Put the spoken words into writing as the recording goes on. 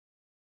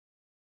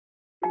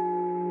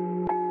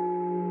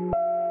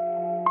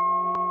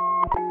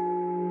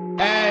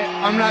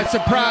I'm not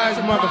surprised,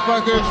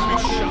 motherfuckers.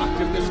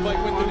 Shocked if this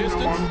fight went the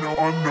distance.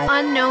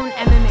 Unknown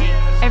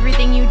MMA.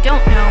 Everything you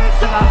don't know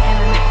about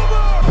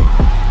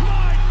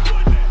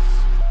MMA.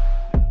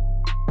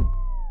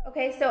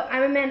 Okay, so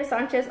I'm Amanda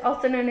Sanchez,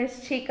 also known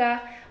as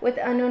Chica, with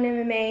Unknown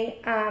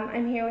MMA.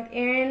 I'm here with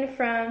Erin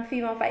from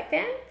Female Fight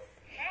Fans,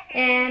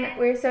 and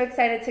we're so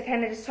excited to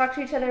kind of just talk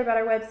to each other about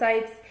our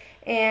websites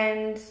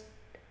and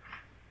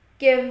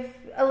give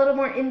a little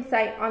more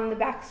insight on the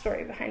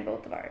backstory behind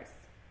both of ours.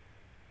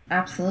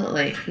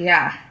 Absolutely,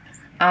 yeah.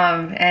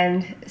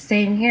 And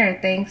same here.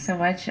 Thanks so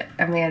much,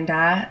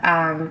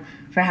 Amanda,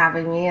 for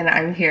having me. And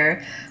I'm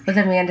here with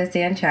Amanda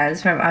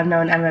Sanchez from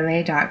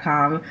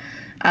UnknownMMA.com.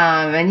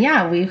 And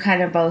yeah, we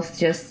kind of both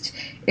just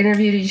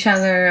interviewed each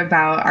other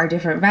about our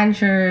different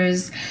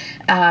ventures.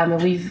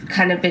 We've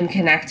kind of been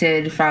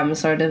connected from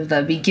sort of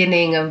the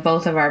beginning of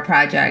both of our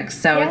projects.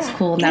 So it's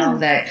cool now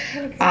that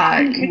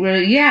we're,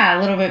 a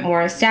little bit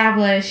more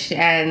established,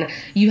 and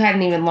you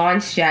hadn't even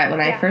launched yet when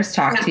I first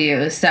talked to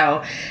you.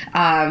 So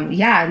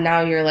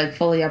now you're like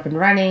fully up and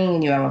running,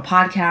 and you have a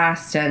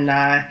podcast,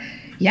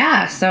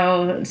 and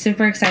so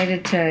super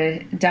excited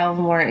to delve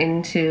more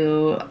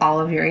into all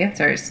of your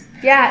answers.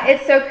 Yeah,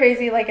 it's so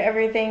crazy, like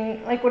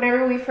everything, like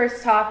whenever we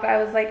first talked,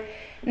 I was like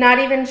not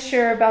even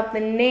sure about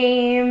the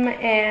name,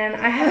 and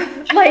I have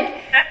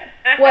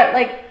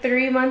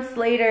 3 months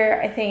later,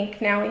 I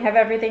think now we have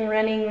everything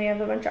running. We have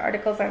a bunch of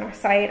articles on our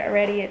site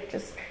already. It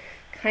just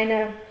kind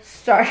of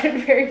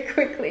started very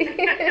quickly.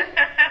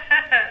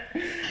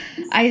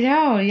 I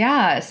know,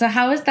 yeah. So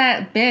how has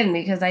that been?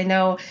 Because I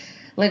know,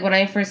 like, when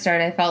I first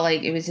started, I felt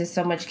like it was just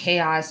so much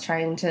chaos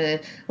trying to,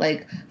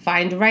 like,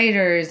 find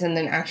writers and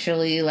then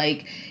actually,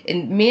 like,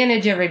 and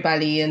manage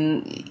everybody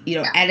and,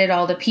 edit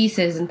all the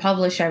pieces and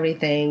publish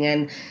everything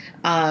and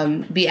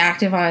be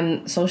active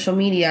on social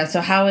media.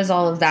 So how is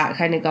all of that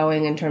kind of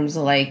going in terms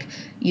of, like,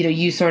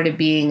 you sort of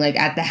being, like,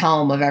 at the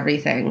helm of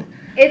everything?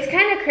 It's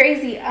kind of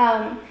crazy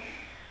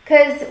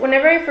because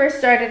whenever I first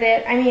started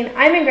it, I mean,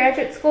 I'm in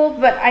graduate school,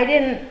 but I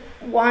didn't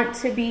want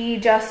to be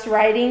just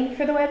writing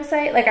for the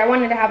website. Like, I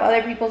wanted to have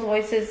other people's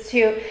voices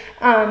too,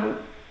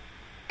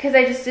 because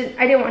I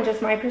didn't want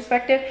just my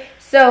perspective.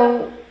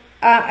 So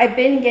I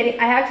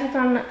actually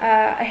found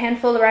a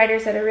handful of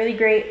writers that are really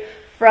great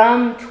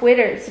from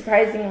Twitter,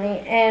 surprisingly.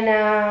 And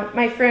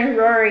my friend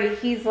Rory,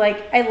 he's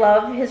like, I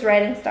love his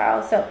writing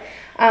style. So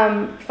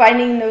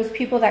finding those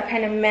people that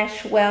kind of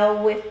mesh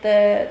well with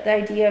the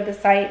idea of the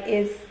site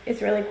is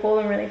really cool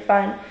and really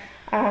fun.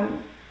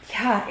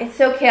 Yeah, it's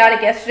so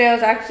chaotic. Yesterday I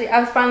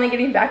was finally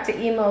getting back to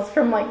emails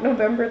from like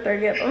November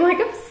 30th. I'm like,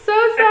 I'm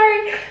so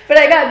sorry. But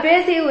I got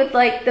busy with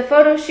like the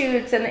photo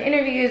shoots and the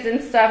interviews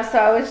and stuff. So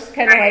I was just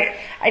kind of like,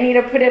 I need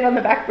to put it on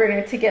the back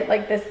burner to get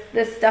like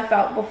this stuff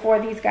out before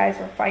these guys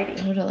were fighting.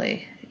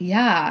 Totally.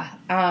 Yeah.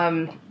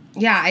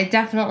 I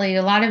definitely,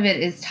 a lot of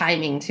it is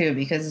timing too,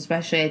 because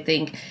especially I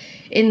think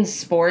in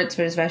sports,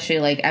 but especially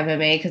like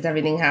MMA, because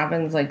everything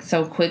happens like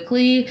so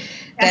quickly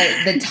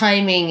that the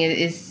timing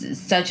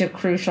is such a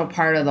crucial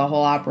part of the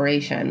whole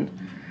operation.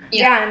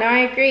 Yeah, no, I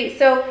agree.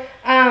 So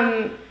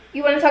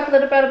you want to talk a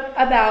little bit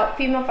about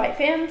Female Fight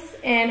Fans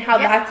and how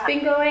that's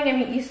been going? I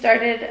mean, you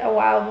started a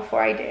while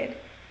before I did.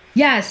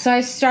 Yeah, so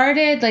I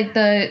started, like,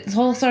 the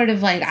whole sort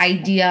of, like,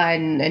 idea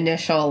and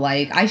initial,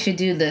 like, I should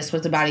do this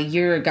was about a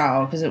year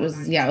ago, because it was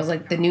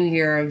like the new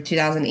year of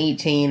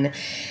 2018,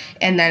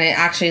 and then it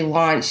actually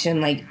launched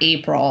in, like,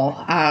 April,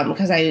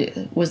 because I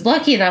was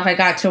lucky enough, I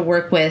got to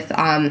work with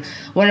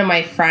one of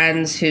my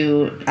friends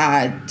who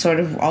sort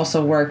of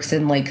also works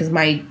in, like, because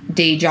my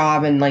day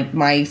job and, like,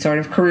 my sort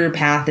of career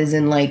path is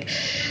in, like,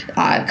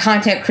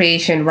 content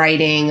creation,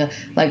 writing,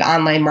 like,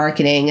 online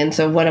marketing, and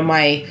so one of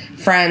my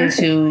friends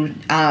who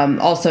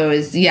also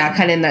is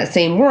kind of in that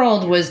same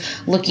world was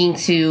looking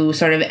to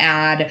sort of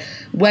add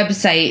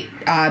website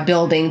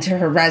building to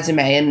her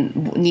resume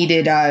and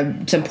needed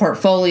some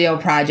portfolio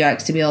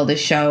projects to be able to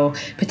show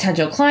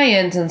potential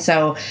clients, and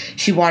so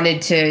she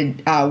wanted to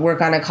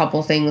work on a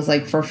couple things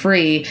like for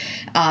free,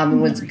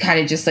 was kind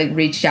of just like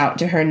reached out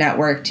to her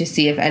network to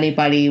see if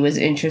anybody was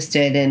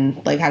interested in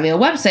like having a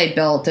website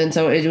built, and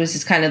so it was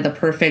just kind of the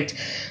perfect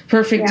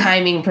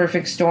timing,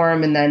 perfect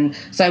storm. And then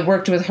so I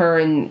worked with her,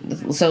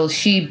 and so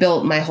she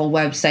built my whole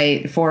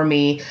website for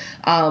me,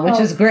 which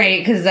is great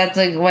because that's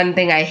like one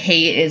thing I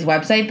hate is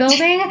website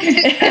building.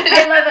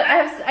 I love it.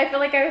 I feel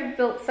like I've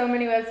built so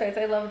many websites.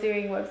 I love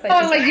doing websites.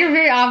 Oh, like you're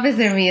very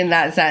opposite of me in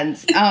that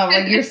sense.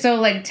 Like you're so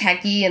like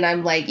techie, and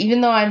I'm like,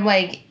 even though I'm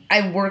like,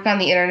 I work on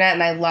the internet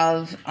and I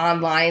love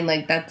online,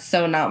 like that's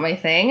so not my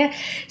thing.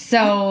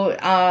 So,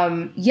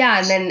 and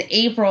then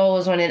April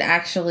was when it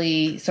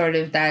actually sort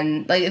of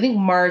then, like I think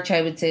March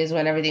I would say is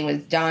when everything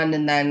was done,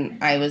 and then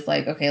I was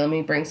like, okay, let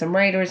me bring some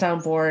writers on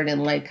board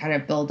and like kind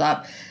of build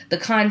up the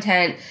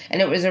content,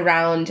 and it was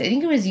around, I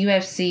think it was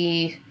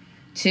UFC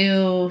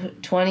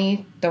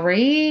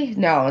 223?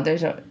 No,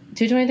 there's no...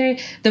 223?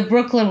 The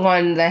Brooklyn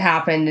one that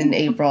happened in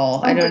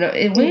April. I don't know.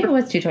 Maybe it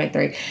was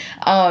 223.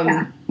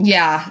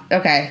 Yeah.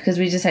 Okay. Because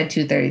we just had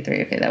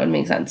 233. Okay. That would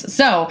make sense.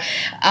 So,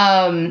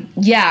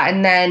 yeah.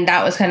 And then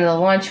that was kind of the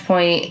launch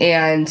point.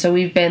 And so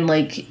we've been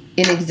like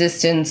in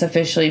existence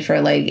officially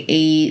for like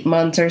 8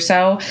 months or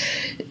so.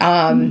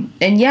 And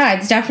yeah,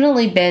 it's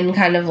definitely been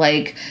kind of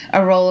like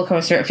a roller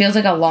coaster. It feels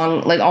like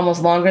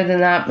almost longer than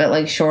that, but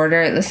like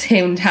shorter at the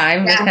same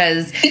time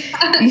because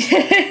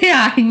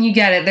yeah, and you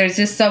get it. There's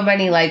just so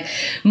many like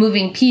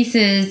moving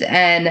pieces,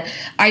 and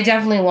I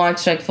definitely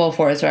launched like full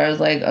force where I was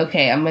like,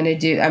 okay, I'm going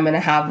to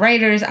have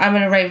writers. I'm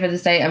going to write for the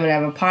site. I'm going to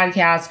have a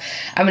podcast.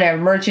 I'm going to have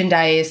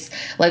merchandise.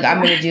 Like I'm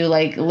going to do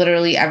like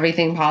literally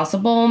everything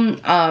possible.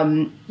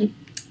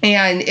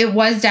 And it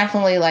was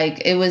definitely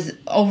like, it was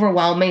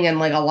overwhelming and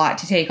like a lot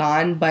to take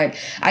on, but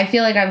I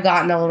feel like I've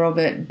gotten a little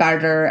bit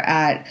better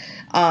at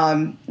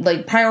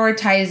like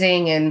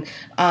prioritizing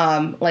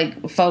and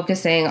like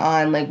focusing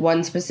on like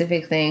one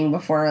specific thing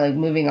before like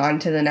moving on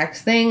to the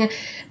next thing.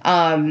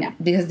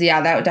 Because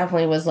that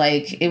definitely was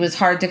like, it was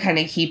hard to kind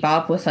of keep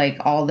up with like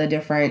all the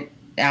different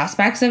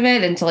aspects of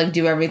it and to like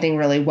do everything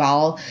really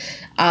well.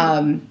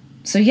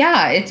 So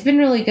yeah, it's been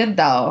really good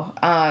though.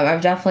 I've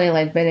definitely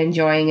like been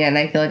enjoying it, and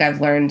I feel like I've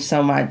learned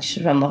so much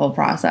from the whole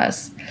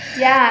process.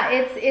 Yeah,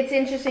 it's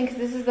interesting because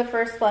this is the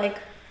first like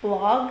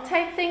blog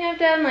type thing I've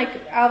done.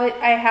 Like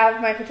I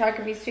have my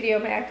photography studio,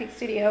 my acting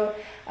studio,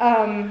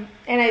 and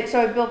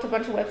so I built a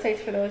bunch of websites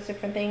for those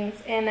different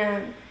things,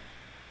 and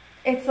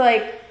it's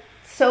like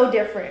so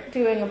different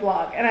doing a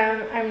blog.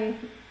 And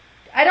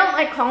I don't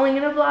like calling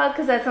it a blog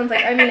because that sounds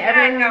like, I mean,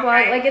 everyone has a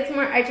blog. Like it's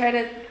more, I try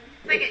to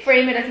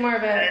frame it as more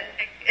of a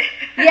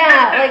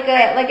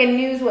like a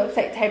news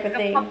website type of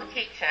thing. A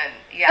publication,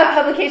 yeah.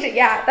 A publication,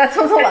 yeah. That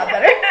sounds a lot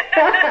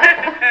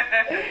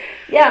better.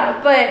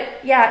 Yeah,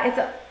 but yeah, it's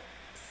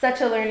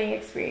such a learning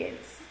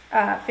experience,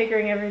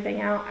 figuring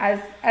everything out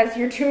as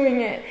you're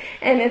doing it,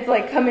 and it's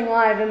like coming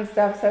live and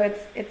stuff. So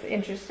it's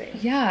interesting.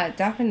 Yeah,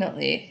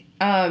 definitely.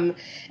 And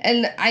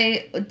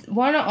I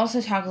want to also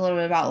talk a little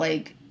bit about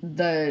like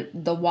the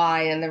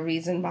why and the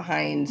reason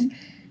behind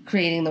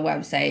creating the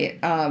website.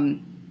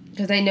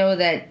 Because I know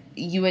that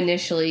you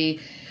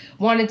initially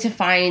wanted to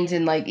find,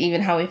 and like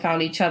even how we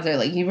found each other,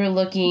 like you were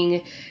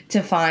looking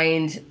to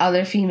find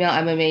other female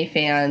MMA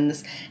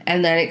fans,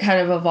 and then it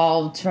kind of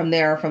evolved from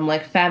there, from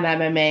like femme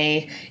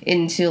MMA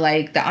into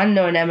like the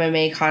unknown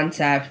MMA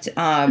concept.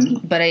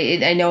 But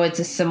I know it's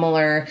a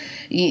similar,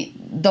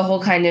 the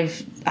whole kind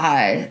of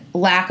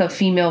lack of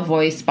female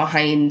voice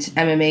behind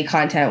MMA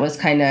content was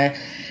kind of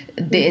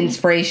the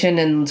inspiration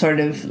and sort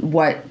of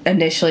what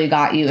initially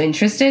got you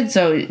interested.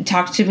 So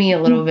talk to me a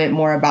little bit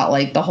more about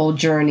like the whole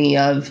journey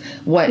of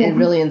what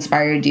really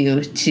inspired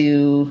you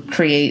to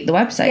create the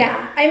website.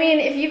 Yeah, I mean,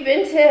 if you've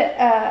been to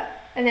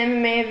an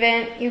MMA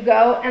event, you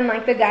go and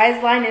like the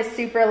guys line is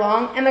super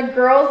long, and the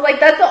girls, like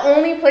that's the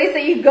only place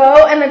that you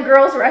go, and the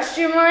girls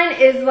restroom line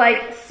is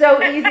like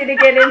so easy to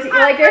get into.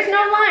 Like there's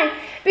no line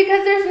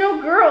because there's no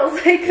girls.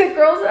 Like the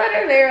girls that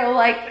are there are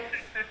like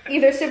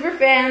either super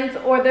fans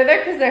or they're there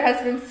because their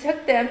husbands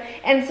took them.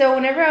 And so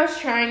whenever I was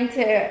trying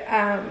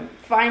to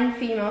find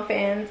female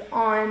fans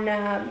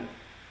on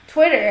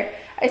Twitter,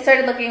 I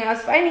started looking. I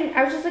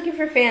was just looking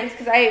for fans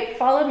because I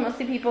followed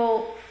mostly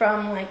people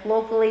from like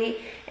locally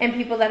and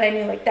people that I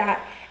knew like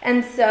that.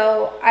 And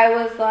so I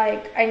was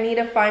like, I need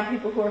to find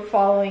people who are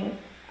following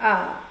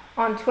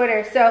on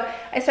Twitter. So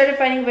I started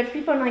finding a bunch of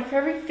people, and like for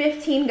every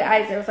 15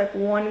 guys there was like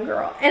one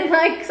girl, and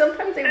like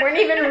sometimes they weren't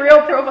even real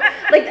profile.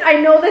 Like I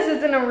know this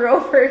isn't a real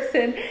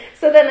person.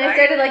 So then I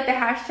started like the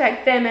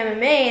hashtag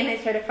FemMMA, and I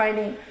started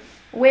finding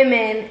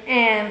women,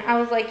 and I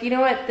was like, you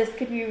know what, this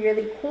could be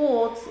really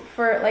cool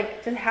for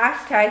like to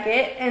hashtag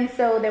it, and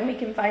so then we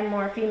can find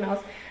more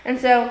females. And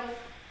so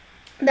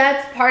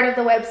that's part of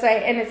the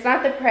website, and it's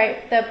not the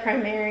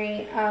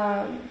primary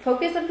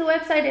focus of the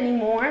website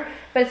anymore.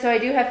 But so I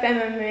do have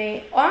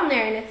FemMMA on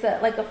there, and it's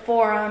like a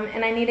forum,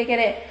 and I need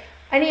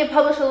to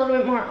publish a little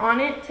bit more on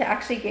it to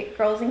actually get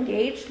girls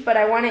engaged. But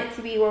I want it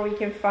to be where we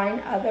can find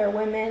other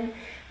women,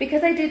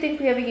 because I do think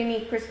we have a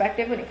unique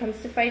perspective when it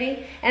comes to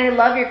fighting. And I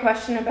love your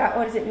question about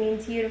what does it mean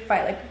to you to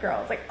fight like a girl.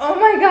 I was like, oh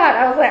my god!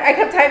 I was like, I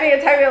kept typing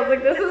and typing. I was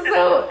like, this is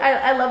so.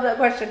 I love that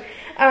question.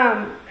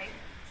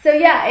 So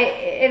yeah,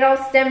 it all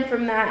stemmed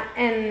from that,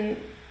 and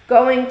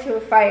going to a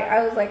fight,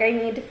 I was like, I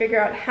need to figure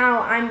out how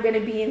I'm going to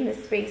be in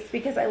this space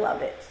because I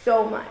love it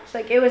so much.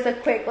 Like it was a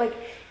quick, like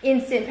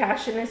instant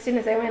passion. As soon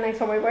as I went, I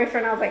told my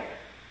boyfriend, I was like,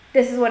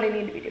 this is what I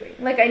need to be doing.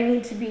 Like I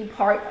need to be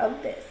part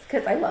of this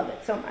because I love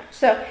it so much.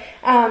 So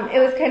it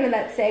was kind of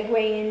that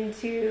segue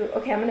into,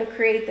 okay, I'm going to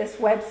create this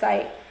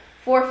website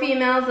for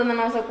females. And then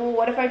I was like, well,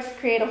 what if I just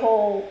create a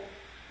whole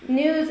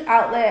news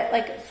outlet,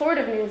 like sort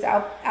of news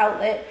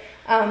outlet,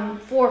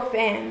 for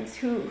fans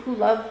who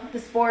love the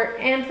sport,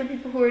 and for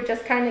people who are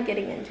just kind of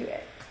getting into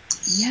it.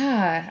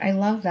 Yeah, I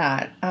love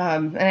that.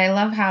 And I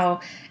love how,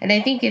 and I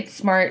think it's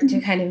smart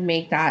to kind of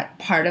make that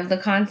part of the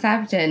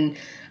concept, and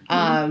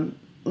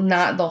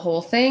not the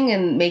whole thing,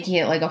 and making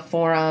it like a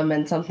forum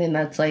and something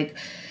that's like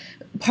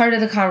part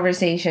of the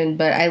conversation,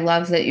 but I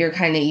love that you're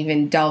kind of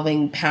even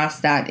delving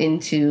past that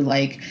into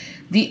like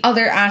the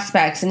other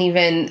aspects, and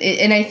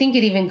I think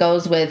it even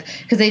goes with,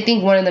 because I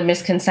think one of the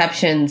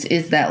misconceptions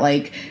is that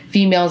like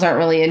females aren't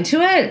really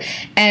into it,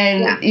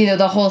 and you know,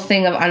 the whole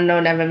thing of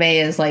Unknown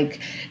MMA is like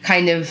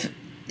kind of,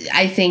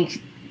 I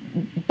think,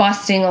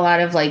 busting a lot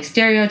of like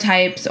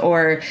stereotypes,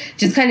 or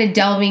just kind of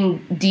delving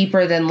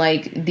deeper than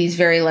like these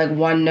very like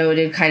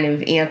one-noted kind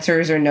of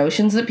answers or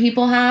notions that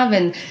people have.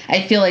 And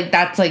I feel like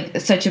that's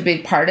like such a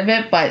big part of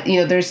it, but you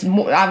know, there's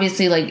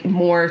obviously like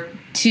more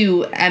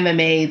to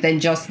MMA than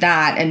just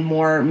that, and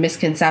more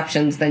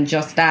misconceptions than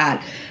just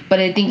that. But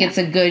I think it's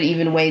a good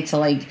even way to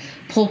like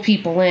pull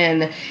people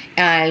in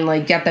and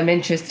like get them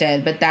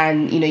interested. But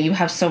then, you know, you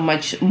have so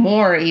much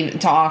more even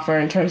to offer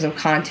in terms of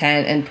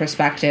content and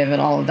perspective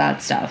and all of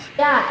that stuff.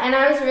 Yeah, and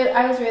I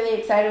was really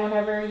excited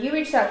whenever you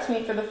reached out to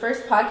me for the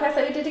first podcast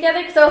that we did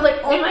together, because I was like,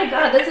 oh my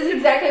god, this is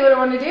exactly what I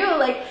want to do.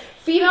 Like,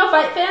 female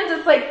fight fans,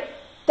 it's like,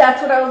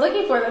 that's what I was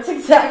looking for. That's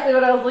exactly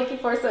what I was looking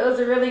for. So it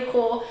was a really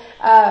cool.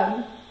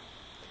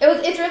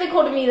 It's really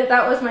cool to me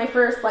that was my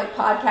first like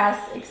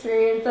podcast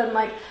experience, and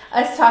like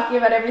us talking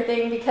about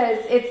everything, because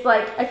it's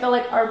like I feel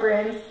like our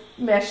brands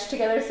mesh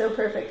together so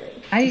perfectly.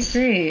 I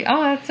agree.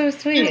 Oh, that's so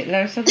sweet.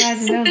 I'm so glad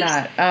to know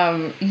that.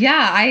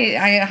 Yeah,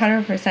 I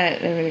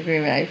 100% am in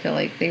agreement. I feel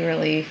like they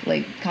really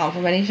like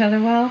complement each other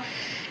well.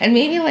 And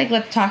maybe like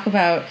let's talk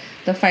about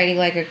the fighting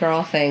like a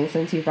girl thing,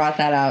 since you brought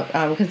that up.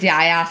 Because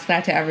I ask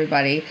that to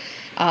everybody.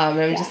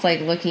 I'm just like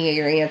looking at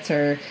your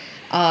answer.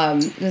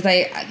 Because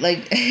I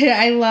like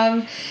I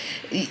love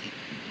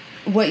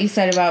what you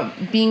said about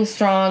being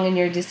strong in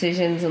your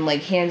decisions and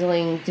like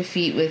handling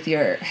defeat with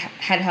your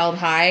head held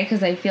high,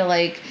 because I feel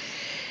like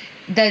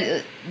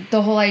that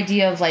the whole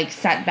idea of like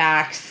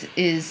setbacks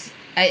is,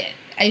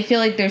 I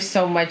feel like there's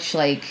so much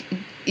like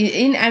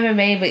in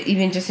MMA, but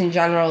even just in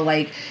general,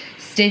 like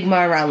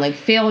stigma around like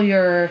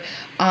failure,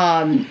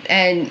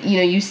 and you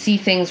know, you see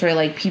things where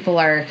like people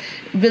are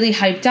really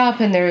hyped up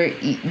and they're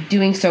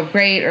doing so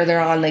great, or they're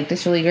on like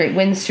this really great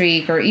win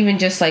streak, or even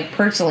just like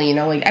personally, you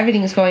know, like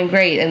everything's going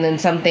great and then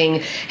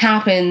something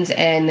happens,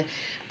 and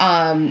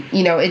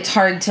you know, it's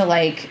hard to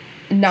like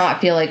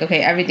not feel like,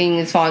 okay, everything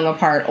is falling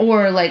apart,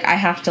 or like I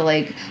have to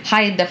like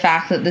hide the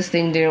fact that this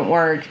thing didn't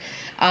work,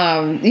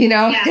 you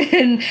know.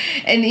 and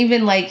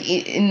even like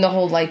in the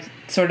whole like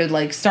sort of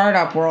like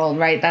startup world,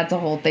 right? That's a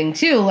whole thing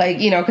too. Like,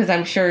 you know, because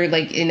I'm sure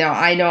like, you know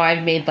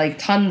I've made like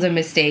tons of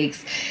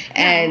mistakes,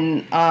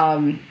 and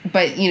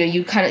but you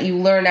know, you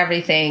learn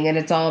everything, and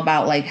it's all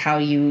about like how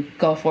you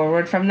go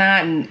forward from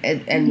that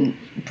and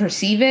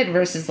perceive it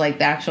versus like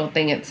the actual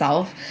thing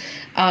itself.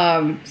 So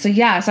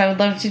I would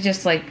love to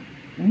just like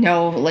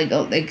know, like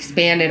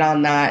expanded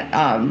on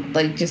that,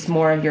 like just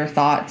more of your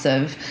thoughts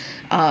of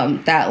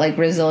that like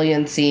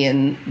resiliency,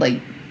 and like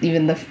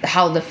even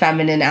how the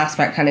feminine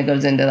aspect kind of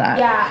goes into that.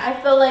 Yeah,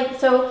 I feel like,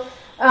 so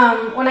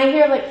when I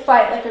hear like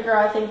fight like a girl,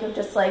 I think of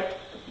just like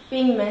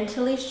being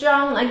mentally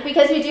strong, like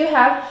because we do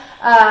have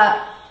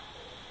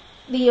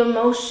the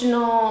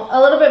emotional,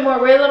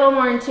 we're a little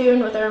more in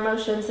tune with our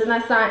emotions, and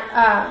that's not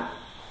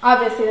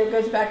obviously that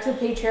goes back to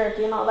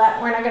patriarchy and all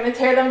that. We're not going to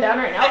tear them down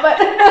right now, but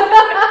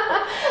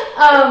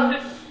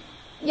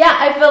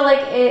I feel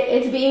like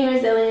it's being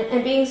resilient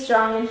and being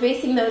strong and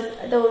facing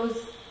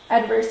those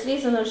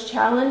adversities and those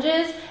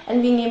challenges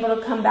and being able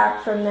to come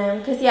back from them.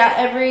 Because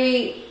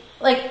I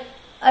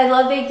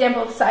love the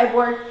example of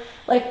Cyborg.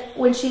 Like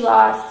when she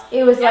lost,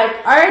 it was like,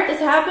 all right, this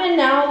happened,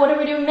 now what are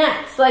we doing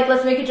next? Like,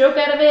 let's make a joke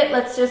out of it.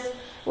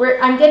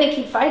 I'm gonna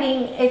keep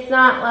fighting. It's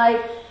not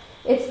like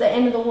it's the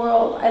end of the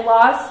world. I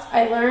lost,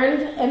 I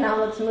learned, and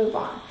now let's move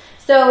on.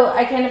 So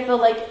I kind of feel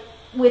like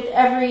with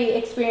every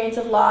experience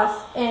of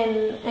loss,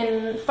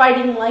 and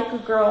fighting like a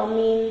girl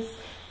means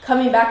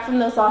coming back from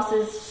those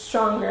losses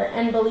stronger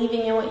and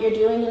believing in what you're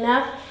doing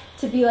enough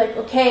to be like,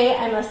 okay,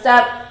 I messed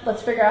up,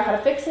 let's figure out how to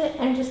fix it,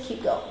 and just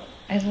keep going.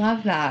 I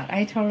love that.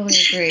 I totally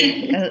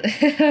agree.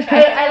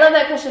 I love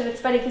that question.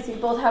 It's funny because we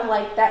both have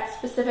like that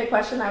specific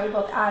question that we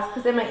both ask,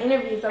 because in my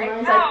interviews I'm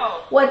always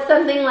like, what's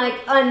something like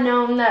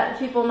unknown that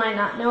people might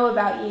not know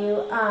about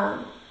you,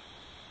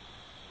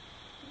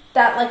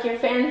 that like your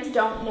fans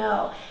don't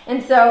know?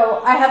 And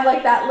so I have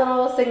like that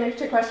little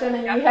signature question,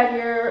 and you have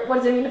your, what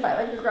does it mean to fight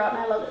like a girl? And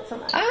I love it so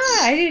much.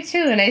 I do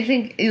too. And I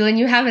think when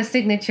you have a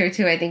signature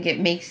too, I think it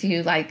makes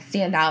you like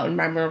stand out and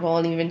memorable,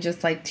 and even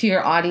just like to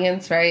your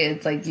audience, right?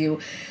 It's like you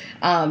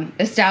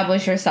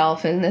establish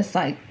yourself in this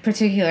like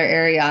particular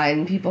area,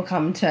 and people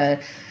come to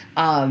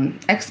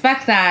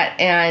expect that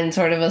and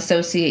sort of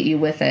associate you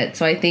with it.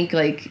 So I think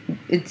like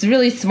it's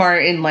really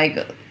smart in like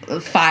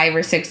 5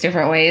 or 6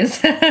 different ways.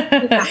 But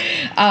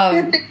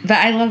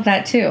I love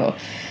that too.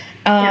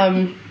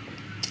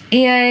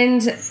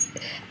 And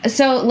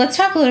so let's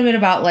talk a little bit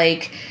about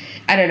like,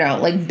 I don't know,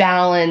 like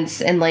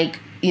balance and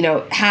like, you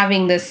know,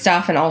 having this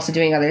stuff and also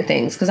doing other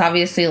things. Because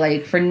obviously,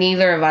 like, for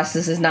neither of us,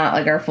 this is not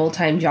like our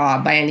full-time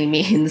job by any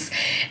means.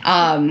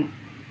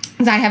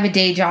 I have a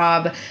day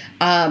job.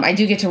 I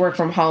do get to work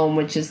from home,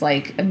 which is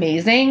like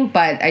amazing,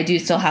 but I do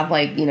still have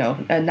like, you know,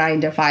 a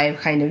 9 to 5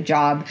 kind of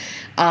job.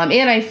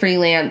 And I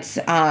freelance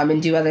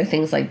and do other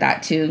things like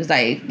that too, because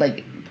I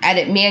like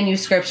edit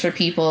manuscripts for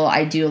people.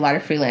 I do a lot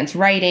of freelance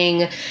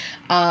writing.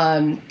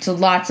 So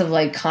lots of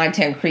like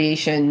content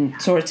creation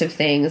sorts of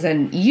things.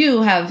 And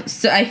you have,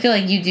 so I feel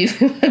like you do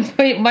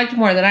much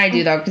more than I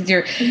do though, because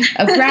you're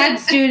a grad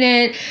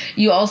student.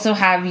 You also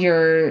have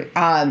your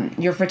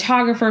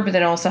photographer, but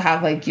then also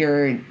have like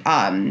your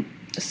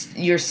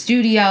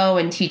studio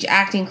and teach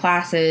acting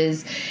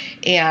classes,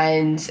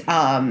 and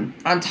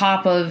on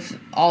top of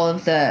all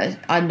of the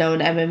Unknown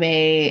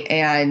MMA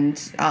and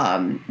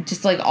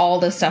just like all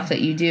the stuff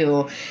that you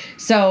do.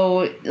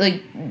 So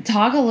like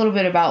talk a little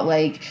bit about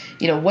like,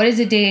 you know, what is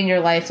a day in your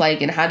life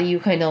like, and how do you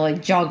kind of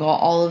like juggle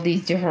all of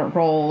these different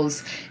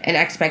roles and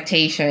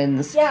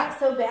expectations? Yeah,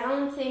 so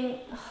balancing,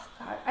 oh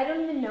God, I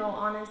don't even know,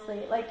 honestly.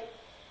 Like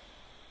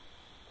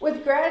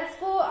with grad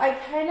school, I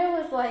kind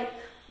of was like,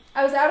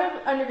 I was out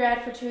of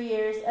undergrad for 2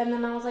 years, and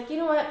then I was like, you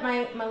know what,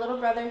 my little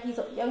brother, he's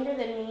younger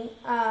than me,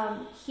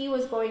 he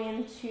was going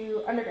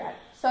into undergrad.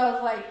 So I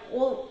was like,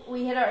 well,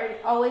 we had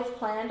already always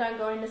planned on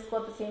going to school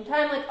at the same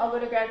time. Like, I'll go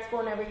to grad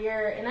school every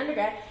year in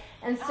undergrad.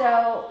 And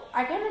so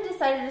I kind of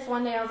decided just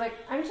one day, I was like,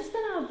 I'm just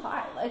going to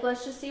apply. Like,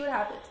 let's just see what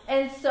happens.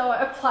 And so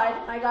I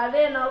applied, and I got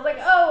in, and I was like,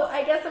 oh,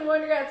 I guess I'm going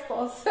to grad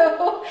school.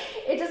 So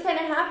it just kind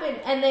of happened.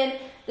 And then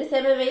this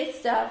MMA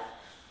stuff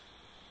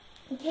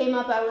came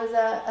up. I was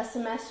a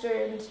semester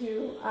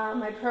into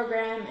my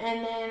program,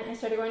 and then I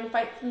started going to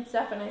fights and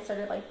stuff, and I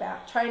started like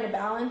trying to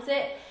balance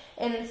it.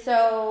 And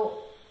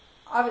so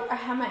I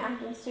have my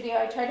acting studio.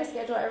 I try to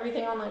schedule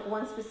everything on like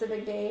one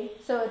specific day,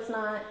 so it's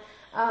not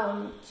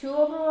too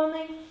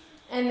overwhelming.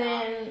 And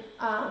then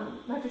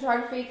my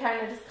photography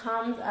kind of just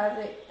comes as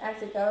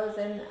it goes,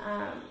 and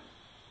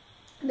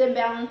then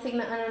balancing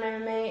the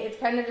Unknown MMA, it's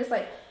kind of just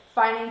like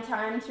finding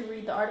time to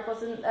read the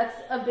articles, and that's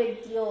a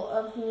big deal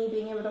of me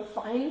being able to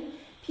find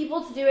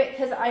people to do it,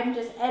 because I'm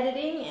just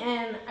editing,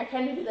 and I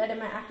kind of do that in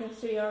my acting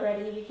studio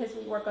already because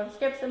we work on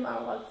scripts and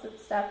monologues and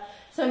stuff,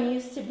 so I'm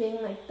used to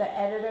being like the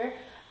editor,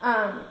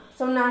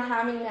 so not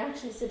having to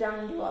actually sit down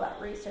and do all that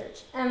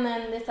research. And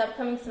then this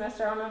upcoming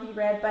semester, I don't know if you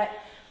read, but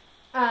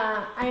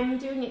I'm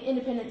doing an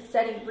independent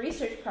study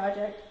research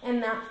project,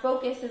 and that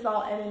focus is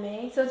all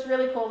MMA, so it's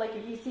really cool. Like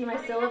if you see my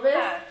syllabus,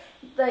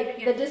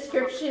 like the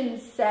description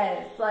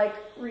says like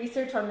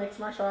research on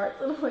mixed martial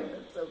arts, and I'm like,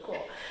 that's so cool.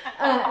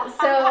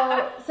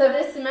 So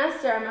this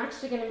semester I'm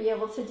actually going to be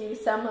able to do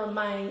some of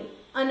my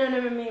Unknown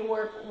MMA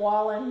work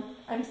while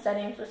I'm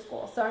studying for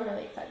school, so I'm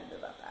really excited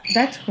about that.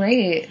 That's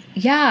great.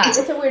 Yeah,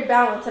 it's a weird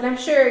balance, and I'm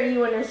sure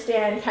you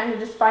understand kind of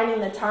just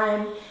finding the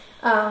time,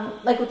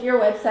 like with your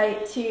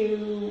website,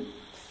 to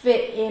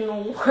fit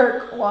in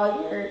work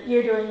while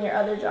you're doing your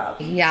other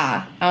job.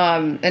 Yeah.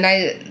 And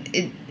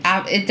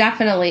it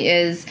definitely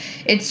is.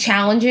 It's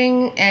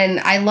challenging,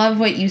 and I love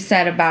what you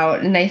said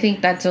about, and I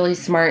think that's really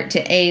smart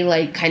to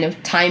like kind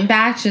of time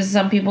batch, as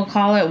some people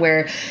call it,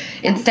 where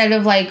instead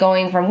of like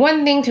going from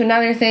one thing to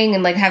another thing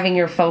and like having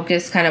your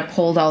focus kind of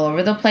pulled all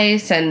over the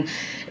place, and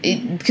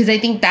because I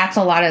think that's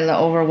a lot of the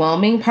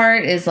overwhelming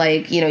part is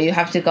like, you know, you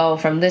have to go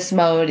from this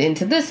mode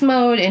into this,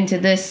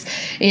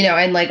 you know,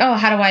 and like, oh,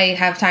 how do I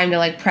have time to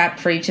like prep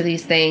for each of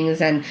these things?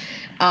 And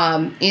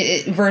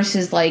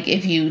versus like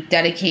if you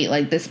dedicate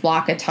like this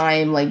block of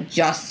time like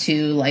just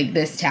to like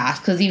this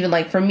task, because even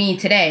like for me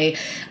today,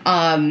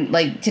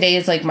 like today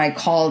is like my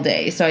call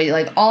day, so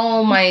like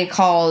all my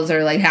calls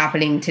are like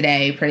happening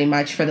today pretty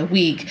much for the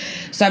week,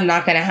 so I'm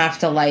not gonna have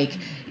to like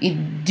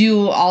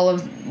do all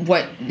of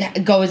what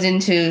goes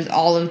into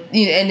all of,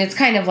 you know, and it's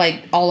kind of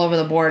like all over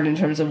the board in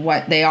terms of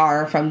what they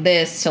are, from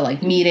this to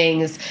like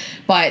meetings,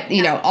 but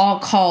you know, all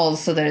calls,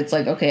 so that it's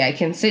like, okay, I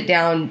can sit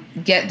down,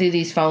 get through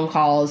these phone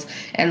calls,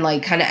 and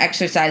like kind of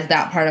exercise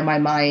that part of my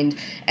mind.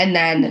 And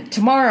then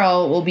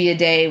tomorrow will be a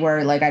day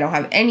where like I don't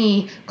have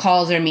any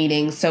calls or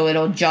meetings, so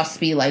it'll just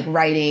be like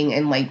writing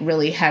and like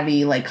really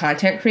heavy like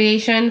content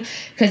creation,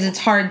 because it's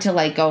hard to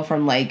like go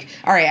from like,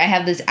 all right, I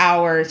have this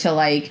hour to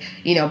like,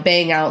 you know,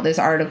 bang out this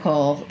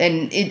article,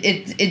 and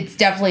it's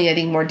definitely, I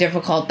think, more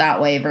difficult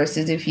that way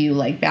versus if you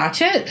like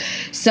batch it.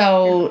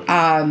 So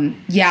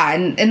yeah,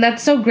 and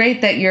that's so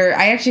great that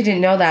I actually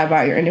didn't know that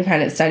about your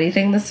independent study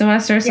thing this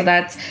semester, so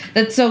that's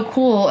so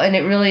cool. And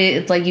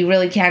it's like you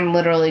really can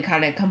literally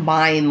kind of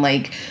combine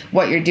like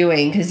what you're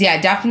doing, because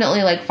yeah,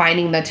 definitely like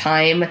finding the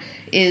time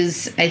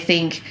is, I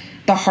think,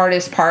 the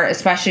hardest part,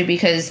 especially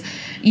because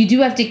you do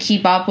have to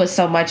keep up with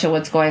so much of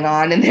what's going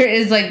on, and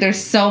there's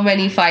so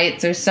many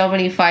fights, there's so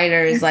many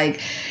fighters,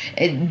 like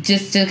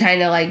just to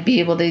kind of like be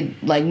able to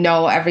like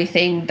know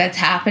everything that's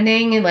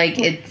happening, and like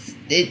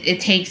it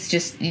takes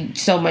just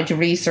so much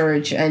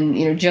research, and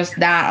you know, just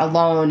that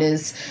alone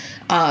is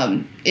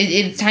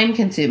it's time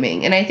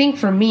consuming. And I think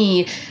for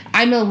me,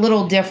 I'm a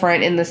little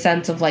different in the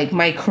sense of like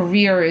my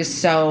career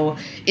is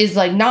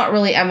like not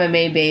really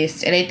MMA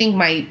based. And I think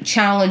my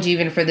challenge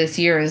even for this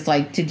year is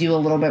like to do a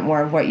little bit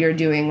more of what you're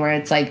doing, where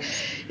it's like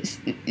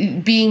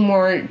being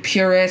more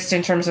purist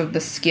in terms of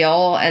the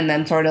skill and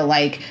then sort of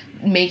like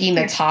making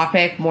the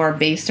topic more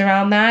based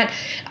around that.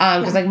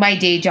 Because like my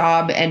day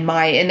job and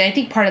I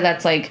think part of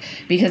that's like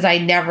because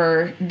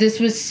this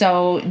was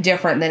so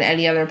different than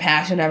any other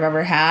passion I've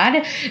ever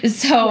had.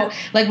 So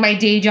like my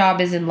day job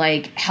is in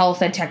like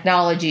health and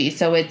technology.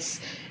 So it's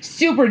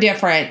super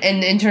different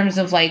and in terms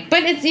of like,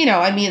 but it's, you know,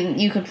 I mean,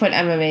 you could put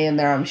MMA in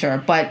there, I'm sure,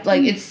 but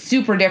like it's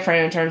super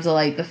different in terms of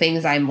like the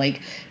things I'm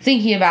like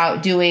thinking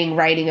about doing,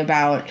 writing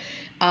about,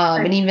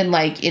 and even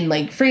like in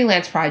like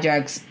freelance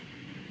projects.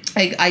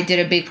 Like I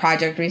did a big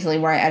project recently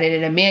where I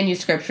edited a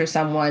manuscript for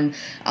someone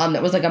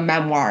that was like a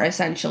memoir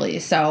essentially.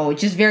 So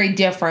just very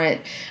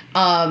different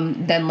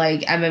than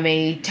like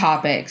MMA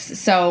topics.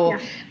 So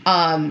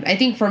I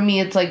think for me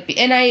it's like,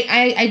 and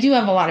I do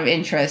have a lot of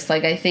interest.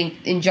 Like I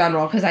think in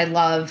general because I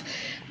love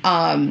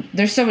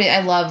there's so many. I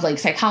love like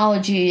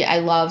psychology. I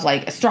love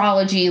like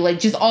astrology.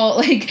 Like just all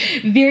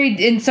like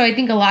and so I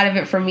think a lot of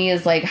it for me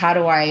is like how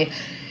do I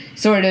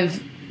sort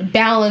of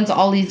balance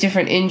all these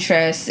different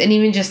interests and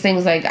even just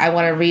things like I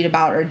want to read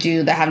about or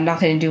do that have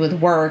nothing to do with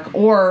work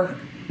or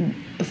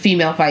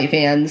female fight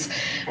fans,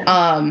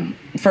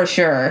 for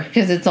sure,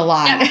 because it's a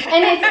lot. And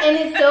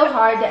it's so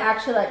hard to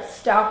actually like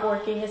stop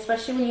working,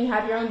 especially when you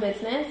have your own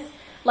business.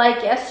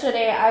 Like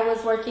yesterday I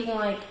was working,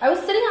 like I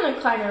was sitting on a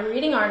recliner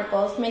reading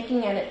articles,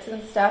 making edits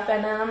and stuff,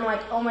 and then I'm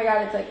like, oh my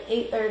god, it's like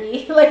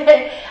 8:30.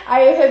 Like I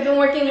have been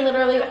working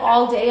literally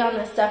all day on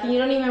this stuff and you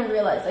don't even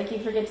realize, like you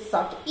forget to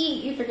stop to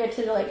eat, you forget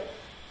to like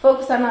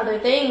focus on other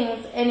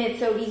things, and it's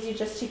so easy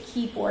just to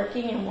keep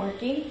working and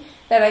working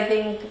that I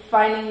think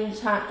finding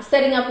time,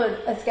 setting up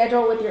a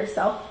schedule with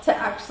yourself to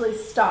actually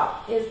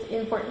stop is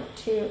important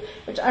too,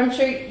 which I'm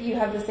sure you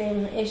have the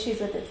same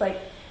issues with. It's like,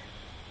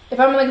 if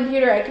I'm on the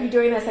computer, I could be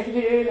doing this, I could be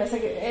doing this,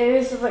 and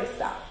it's just like,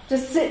 stop.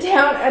 Just sit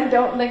down and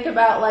don't think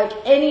about like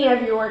any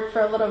of your work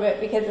for a little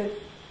bit because it's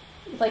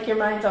like your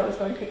mind's always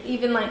going crazy.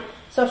 Even like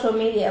social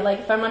media, like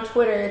if I'm on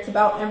Twitter, it's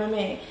about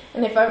MMA,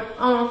 and if I'm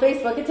on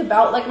Facebook, it's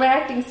about like my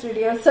acting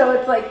studio. So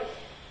it's like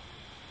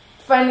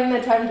finding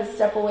the time to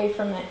step away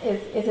from it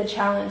is a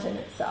challenge in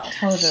itself.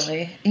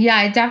 Totally.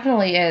 Yeah, it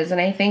definitely is. And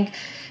I think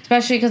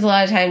especially because a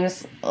lot of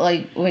times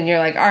like when you're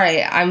like, all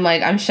right,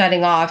 I'm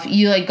shutting off,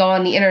 you like go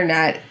on the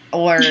internet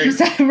or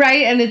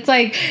right, and it's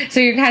like, so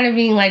you're kind of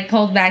being like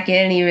pulled back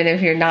in even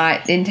if you're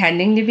not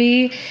intending to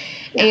be.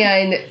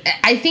 And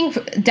I think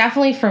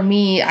definitely for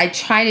me, I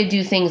try to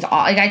do things,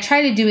 like I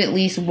try to do at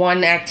least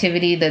one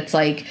activity that's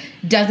like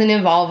doesn't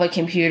involve a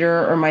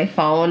computer or my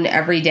phone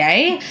every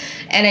day.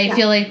 And I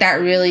feel like that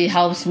really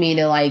helps me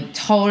to like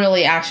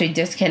totally actually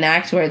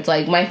disconnect, where it's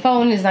like my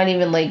phone is not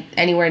even like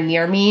anywhere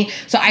near me.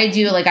 So I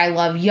do like, I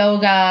love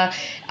yoga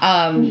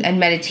and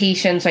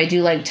meditation. So I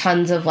do like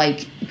tons of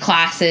like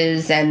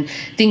classes and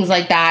things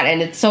like that.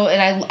 And it's so,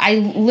 and I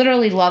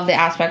literally love the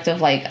aspect of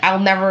like, I'll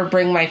never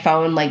bring my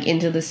phone like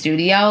into the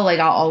studio. Like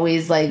I'll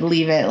always like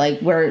leave it like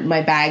where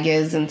my bag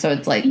is. And so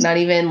it's like not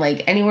even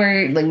like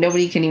anywhere, like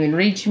nobody can even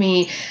reach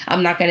me.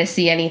 I'm not going to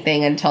see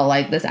anything until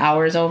like this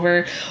hour's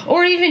over,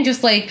 or even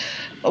just like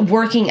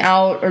working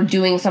out or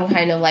doing some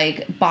kind of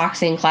like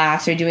boxing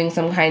class or doing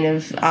some kind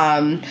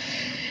of,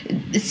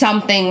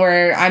 something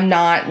where I'm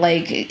not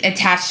like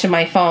attached to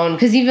my phone,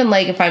 because even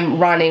like if I'm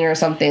running or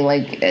something,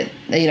 like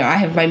you know, I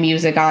have my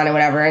music on or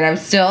whatever, and I'm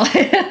still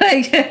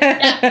like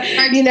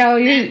you know,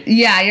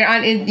 you're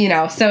on it, you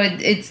know, so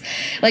it's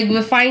like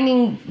with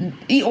finding,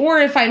 or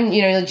if I'm,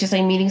 you know, just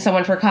like meeting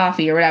someone for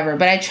coffee or whatever,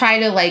 but I try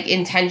to like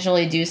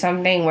intentionally do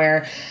something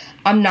where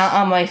I'm not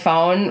on my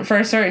phone for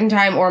a certain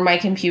time or my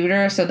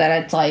computer, so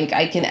that it's like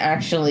I can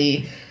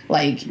actually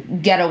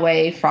like get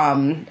away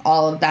from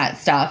all of that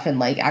stuff and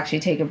like actually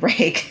take a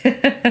break.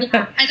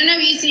 Yeah. I don't know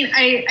if you've seen,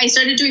 I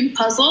started doing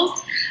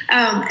puzzles.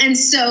 And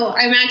so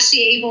I'm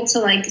actually able to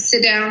like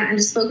sit down and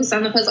just focus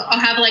on the puzzle. I'll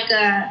have like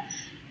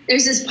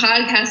there's this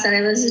podcast that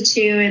I listen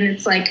to, and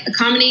it's like a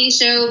comedy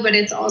show, but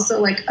it's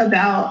also like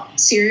about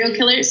serial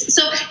killers.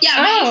 So yeah,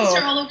 my interests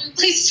are all over the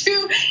place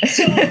too.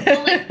 So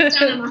I'll like sit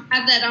down and I'll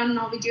have that on and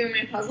I'll be doing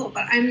my puzzle,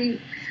 but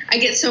I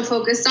get so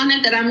focused on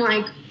it that I'm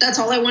like, that's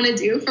all I want to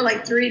do for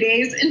like 3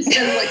 days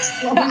instead of like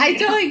slowing I down.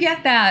 totally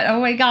get that. Oh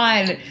my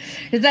God.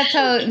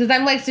 Because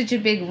I'm like such a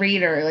big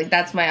reader. Like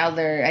that's my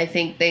other, I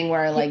think, thing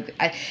where like,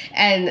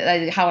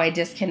 how I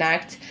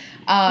disconnect.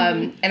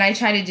 And I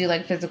try to do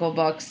like physical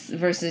books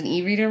versus an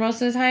e-reader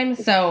most of the time.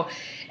 So,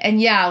 and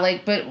yeah,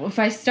 like, but if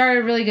I start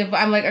a really good book,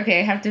 I'm like,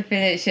 okay, I have to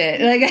finish it.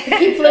 Like,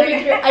 keep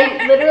flipping through.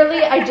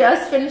 I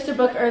just finished a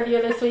book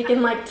earlier this week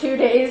in like 2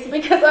 days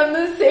because I'm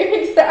the same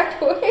exact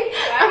way.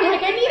 I'm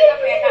like, I need it.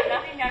 I got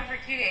nothing done for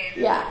 2 days.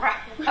 Yeah.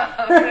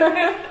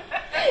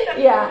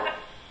 Yeah.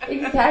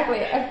 Exactly.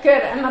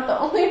 Good. I'm not the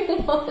only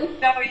one.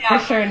 No, yeah.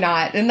 For sure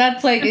not. And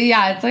that's like,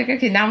 yeah, it's like,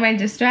 okay, now my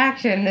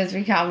distraction has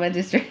become a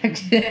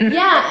distraction.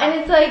 Yeah,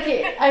 and it's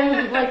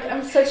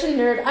I'm such a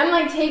nerd. I'm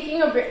like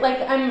taking a break, like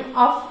I'm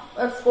off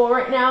of school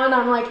right now, and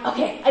I'm like,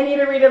 okay, I need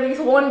to read at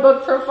least one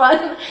book for fun.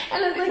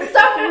 And it's like,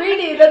 stop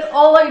reading. That's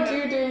all I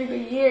do during the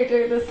year,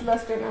 during the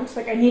semester. And I'm just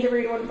like, I need to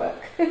read one book.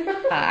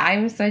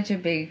 I'm such a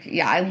big,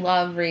 I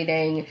love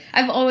reading.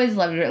 I've always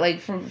loved it,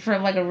 like from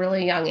like a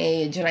really young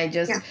age, and I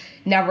just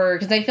never,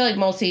 because I feel like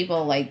most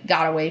people like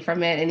got away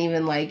from it, and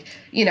even like,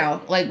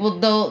 like, well,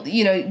 they'll,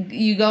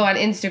 you go on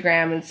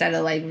Instagram instead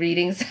of like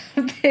reading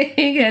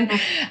something, and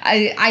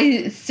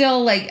I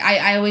still like,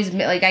 I always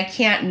like, I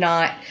can't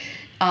not,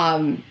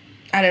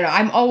 I don't know.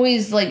 I'm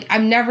always like,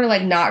 I'm never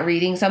like not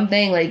reading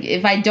something. Like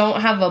if I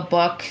don't have a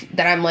book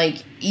that I'm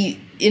like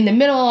in the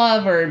middle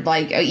of, or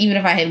like even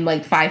if I have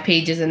like 5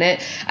 pages in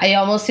it, I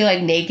almost feel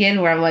like naked,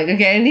 where I'm like,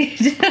 okay, I need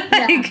to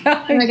like, go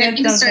and I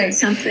need to start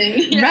something.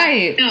 Yeah.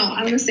 Right. No,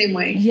 I'm the same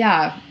way.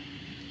 Yeah.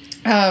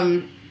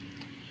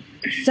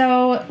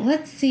 So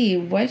let's see.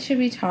 What should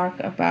we talk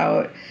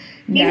about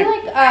Maybe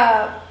next? like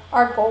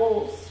our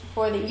goals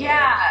for the year.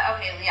 Yeah,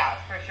 okay,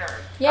 yeah, for sure.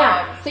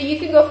 Yeah, so you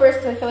can go first,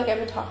 because I feel like I've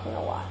been talking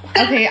a lot.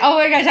 Okay. Oh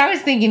my gosh, I was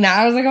thinking that.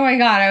 I was like, oh my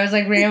god, I was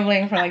like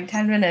rambling for like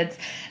 10 minutes.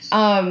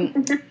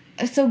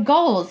 So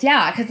goals,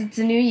 yeah, because it's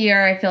a new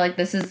year. I feel like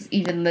this is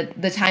even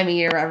the time of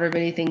year where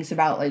everybody thinks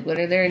about like, what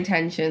are their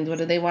intentions? What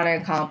do they want to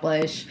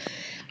accomplish?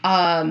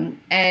 And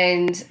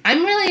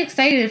I'm really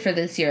excited for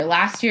this year.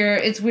 Last year,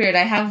 it's weird.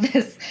 I have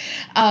this,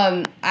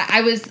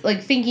 I was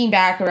like thinking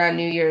back around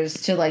New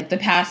Year's to like the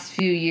past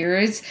few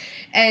years,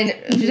 and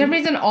for some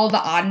reason, all the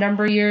odd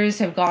number years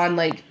have gone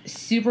like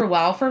super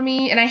well for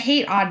me. And I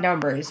hate odd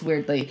numbers,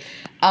 weirdly.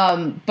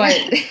 But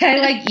I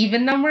like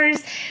even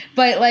numbers,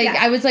 but like,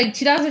 I was like,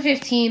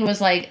 2015 was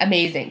like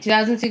amazing.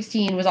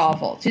 2016 was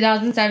awful.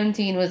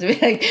 2017 was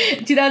like,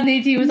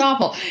 2018 was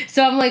awful.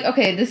 So I'm like,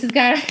 okay, this is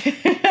kind of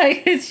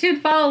like, it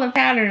should follow the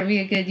pattern to be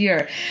a good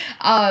year.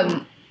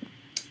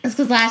 It's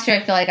because last year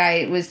I feel like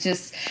I was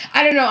just,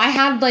 I don't know, I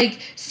had like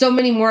so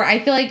many more, I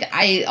feel like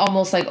I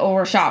almost like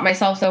overshot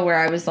myself though, where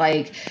I was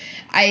like,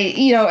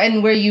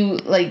 and where you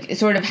like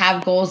sort of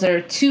have goals that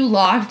are too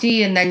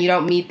lofty, and then you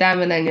don't meet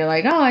them, and then you're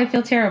like, oh, I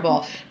feel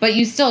terrible. But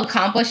you still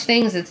accomplish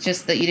things. It's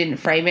just that you didn't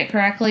frame it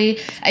correctly.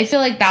 I feel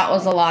like that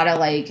was a lot of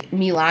like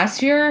me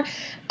last year.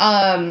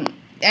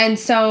 And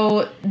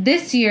so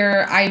this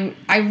year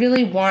I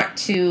really want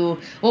to,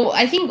 well,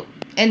 I think,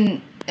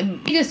 and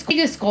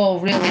biggest goal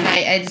really,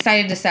 I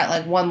decided to set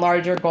like one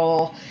larger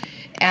goal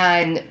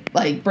and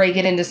like break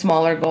it into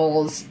smaller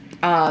goals.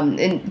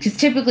 And because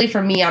typically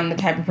for me, I'm the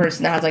type of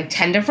person that has like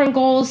 10 different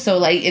goals. So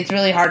like, it's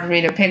really hard for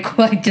me to pick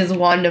like just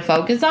one to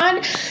focus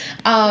on.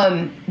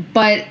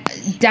 But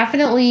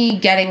definitely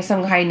getting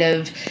some kind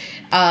of,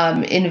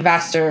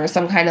 investor,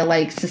 some kind of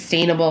like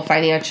sustainable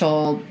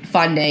financial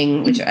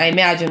funding, which I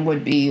imagine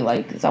would be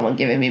like someone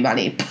giving me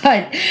money.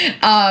 But,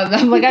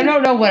 I'm like, I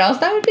don't know what else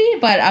that would be,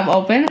 but I'm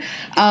open.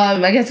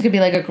 I guess it could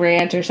be like a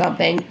grant or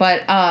something,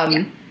 but,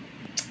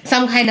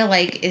 some kind of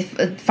like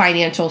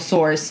financial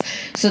source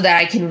so that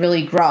I can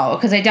really grow.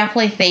 Because I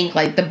definitely think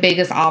like the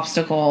biggest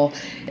obstacle,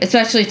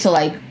 especially to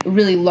like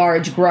really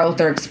large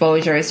growth or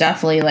exposure, is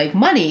definitely like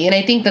money. And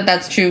I think that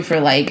that's true for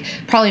like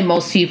probably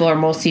most people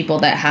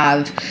that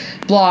have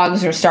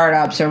blogs or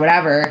startups or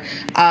whatever.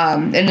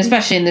 And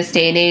especially in this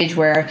day and age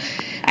where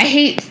I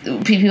hate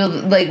people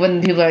like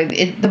when people are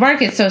the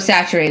market's so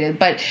saturated,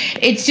 but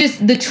it's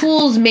just the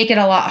tools make it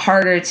a lot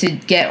harder to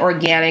get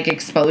organic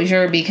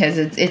exposure because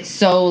it's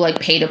so like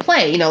pay to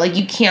play. Like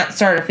you can't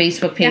start a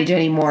Facebook page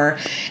anymore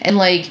and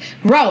like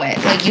grow it.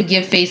 Like you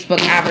give Facebook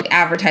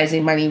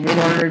advertising money in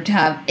order to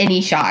have any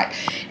shot.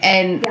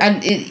 And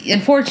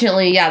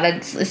unfortunately,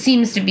 that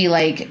seems to be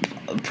like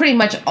pretty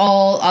much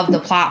all of the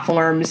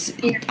platforms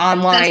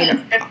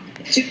online.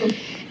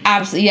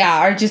 Absolutely,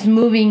 are just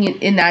moving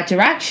in that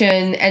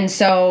direction, and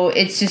so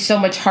it's just so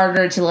much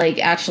harder to like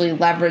actually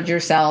leverage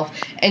yourself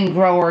and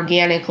grow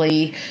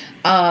organically.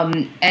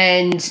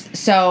 And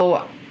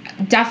so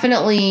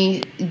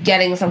definitely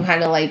getting some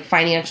kind of like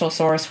financial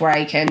source where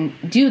I can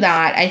do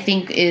that, I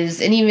think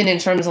is, and even in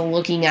terms of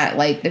looking at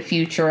like the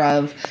future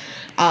of,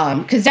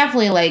 because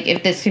definitely like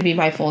if this could be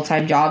my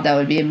full-time job, that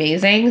would be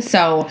amazing.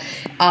 So,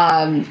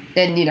 and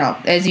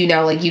as you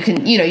know, like you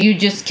can, you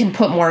just can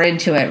put more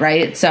into it,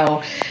 right?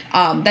 So,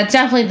 that's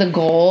definitely the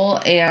goal,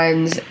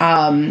 and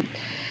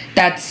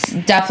that's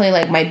definitely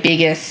like my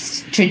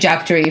biggest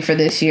trajectory for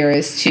this year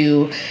is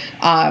to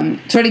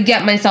sort of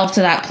get myself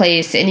to that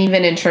place, and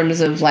even in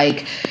terms of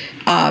like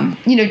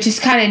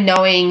just kind of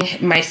knowing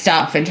my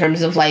stuff in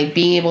terms of like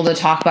being able to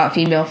talk about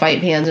female fight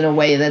fans in a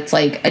way that's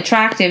like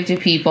attractive to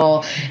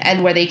people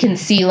and where they can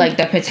see like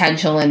the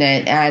potential in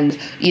it, and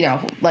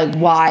like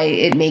why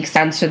it makes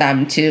sense for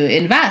them to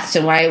invest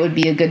and why it would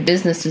be a good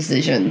business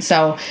decision.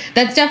 So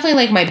that's definitely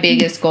like my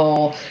biggest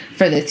goal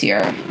for this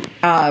year.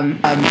 And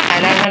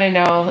I want to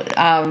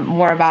know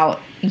more about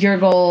your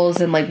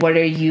goals and like what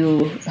are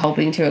you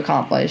hoping to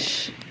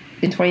accomplish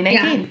in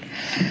 2019?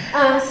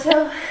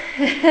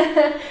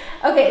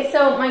 Okay,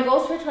 so my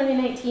goals for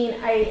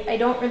 2019, I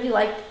don't really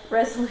like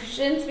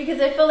resolutions because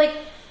I feel like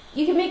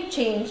you can make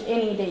change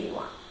any day you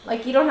want.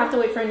 Like, you don't have to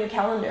wait for a new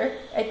calendar.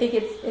 I think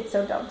it's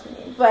so dumb to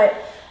me. But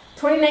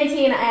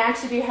 2019, I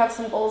actually do have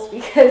some goals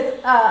because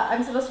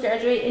I'm supposed to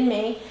graduate in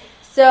May.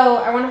 So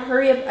I want to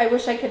hurry up. I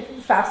wish I could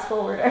fast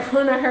forward. I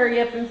want to hurry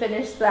up and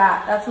finish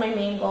that. That's my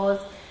main goal,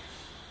 is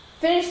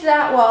finish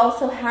that while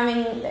also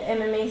having the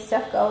MMA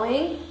stuff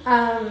going.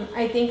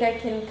 I think I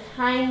can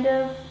kind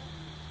of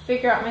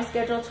figure out my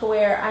schedule to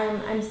where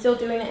I'm still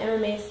doing the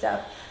MMA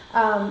stuff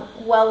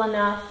well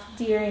enough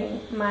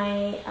during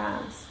my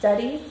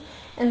studies.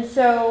 And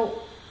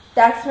so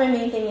that's my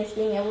main thing, is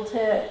being able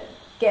to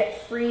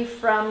get free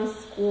from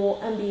school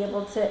and be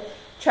able to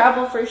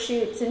travel for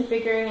shoots and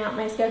figuring out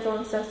my schedule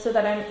and stuff so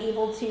that I'm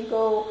able to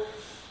go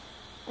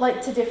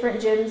like to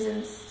different gyms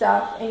and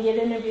stuff and get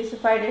interviews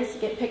with fighters, to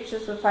get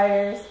pictures with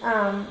fighters,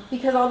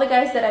 because all the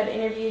guys that I've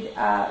interviewed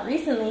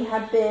recently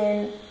have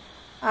been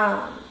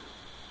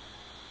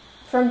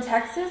from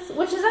Texas,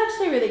 which is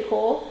actually really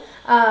cool,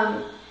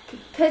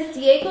 because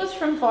Diego's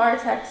from Far,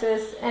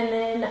 Texas, and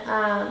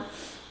then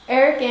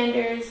Eric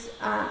Anders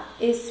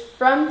is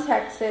from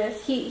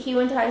Texas. He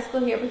went to high school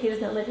here, but he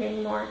doesn't live here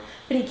anymore.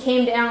 But he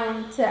came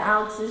down to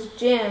Alex's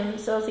gym,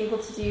 so I was able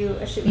to do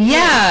a shoot with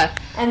him.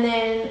 And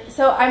then,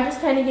 so I'm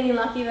just kind of getting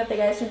lucky that the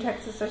guys from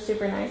Texas are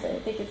super nice. I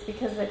think it's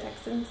because they're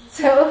Texans.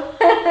 So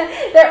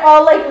they're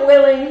all like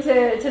willing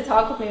to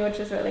talk with me, which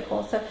is really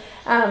cool. So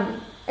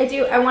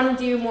I want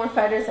to do more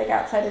fighters like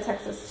outside of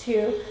Texas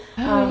too.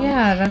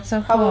 Yeah, that's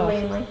so cool. Probably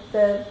in like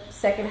the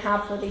second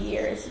half of the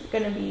year is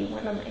going to be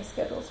one of my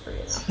schedules for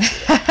you.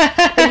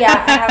 But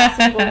yeah, I have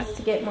some goals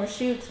to get more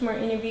shoots, more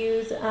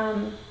interviews.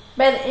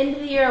 By the end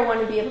of the year, I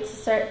want to be able to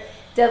start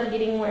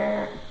delegating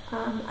where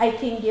I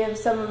can give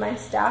some of my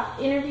staff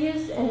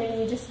interviews, and then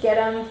you just get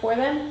them for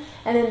them,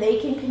 and then they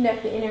can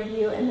conduct the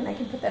interview, and then I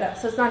can put that up.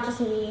 So it's not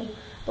just me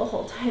the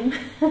whole time.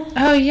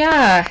 Oh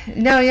yeah,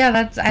 no,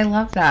 yeah, I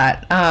love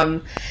that.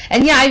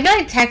 And yeah, I feel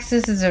like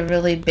Texas is a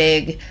really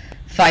big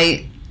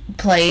fight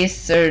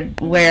place, or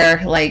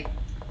where like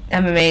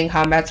MMA and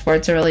combat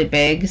sports are really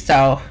big,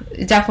 so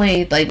it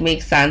definitely like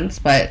makes sense.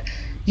 But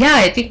yeah,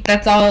 I think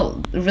that's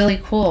all really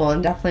cool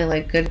and definitely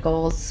like good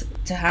goals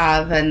to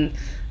have. And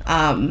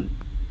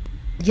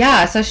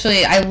yeah,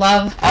 especially I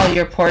love all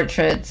your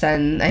portraits,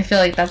 and I feel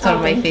like that's one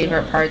of my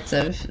favorite parts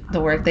of the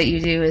work that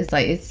you do is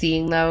like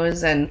seeing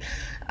those. And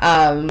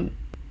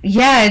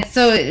yeah, it's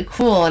so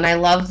cool, and I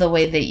love the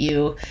way that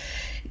you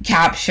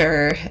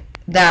capture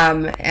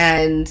them.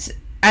 And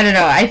I don't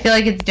know, I feel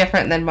like it's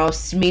different than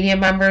most media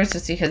members,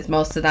 just because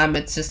most of them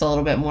it's just a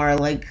little bit more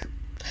like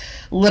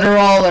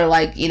literal, or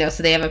like, you know,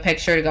 so they have a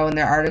picture to go in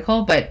their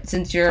article. But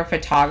since you're a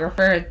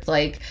photographer, it's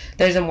like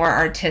there's a more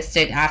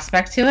artistic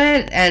aspect to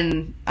it,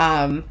 and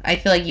I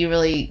feel like you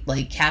really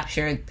like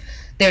capture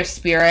their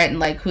spirit and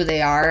like who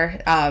they are.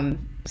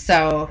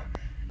 So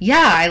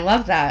yeah, I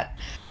love that.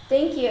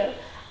 Thank you.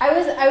 I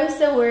was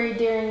so worried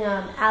during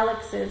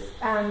Alex's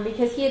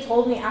because he had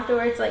told me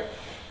afterwards, like,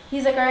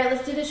 he's like, all right,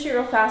 let's do this shoot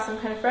real fast. I'm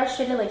kind of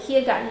frustrated. Like, he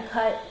had gotten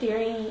cut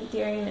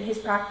during his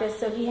practice,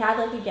 so he had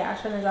like a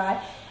gash on his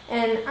eye.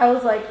 And I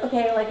was like,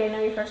 okay, like, I know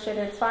you're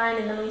frustrated, it's fine.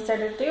 And then we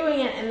started doing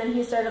it, and then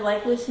he started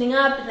like loosening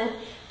up, and then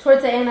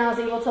towards the end I was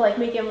able to like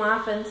make him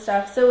laugh and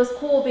stuff. So it was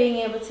cool being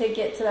able to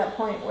get to that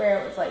point where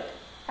it was like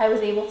I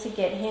was able to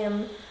get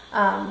him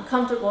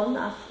comfortable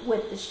enough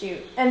with the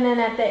shoot. And then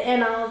at the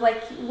end I was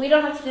like, we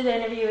don't have to do the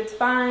interview, it's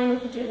fine, we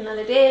can do it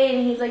another day.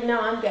 And he's like,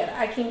 no, I'm good,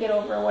 I can get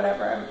over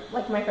whatever, I'm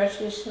like my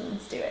frustration,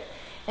 let's do it.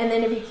 And the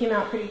interview came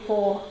out pretty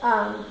cool.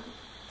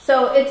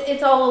 So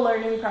it's all a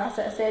learning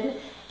process and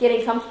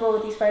getting comfortable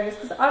with these fighters,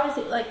 because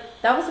obviously like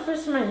that was the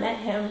first time I met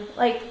him.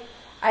 Like,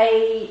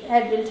 I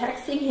had been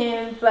texting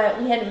him, but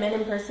we hadn't met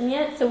in person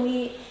yet. So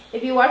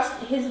if you watch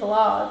his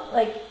vlog,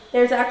 like,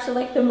 there's actually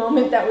like the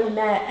moment that we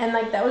met, and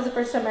like that was the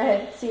first time I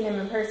had seen him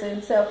in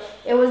person. So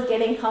it was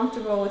getting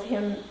comfortable with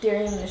him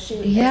during the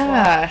shoot, as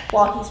well,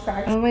 while he's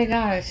practicing. Oh my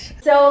gosh.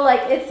 So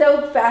like it's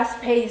so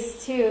fast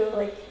paced too.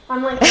 Like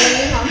I'm like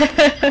laying on,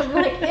 I'm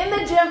like in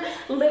the gym,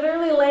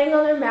 literally laying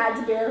on their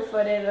mats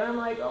barefooted, and I'm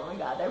like, oh my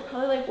god, they're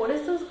probably like, what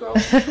is those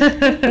girls doing?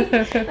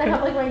 And I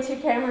have like my two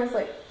cameras,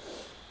 like,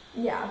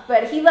 yeah.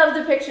 But he loved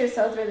the pictures,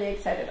 so I was really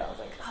excited. I was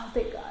like, oh,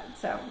 thank God.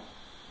 So.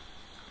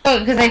 Oh,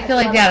 because I feel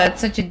like, yeah,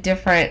 that's such a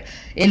different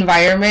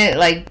environment,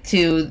 like,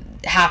 to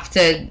have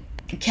to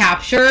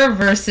capture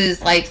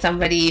versus, like,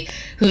 somebody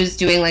who's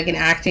doing, like, an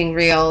acting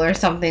reel or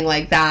something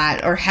like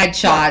that, or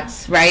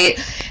headshots, right?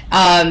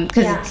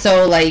 Because it's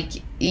so, like,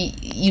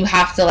 you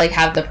have to, like,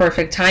 have the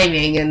perfect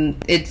timing,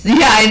 and it's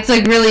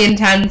like, really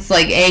intense,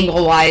 like,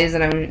 angle-wise,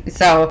 and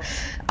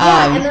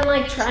and then,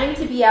 like, trying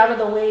to be out of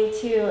the way,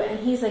 too. And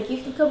he's like,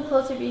 you can come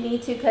closer if you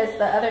need to, because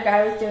the other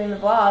guy was doing the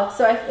vlog.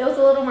 So it was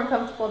a little more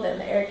comfortable than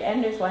the Eric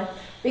Anders one,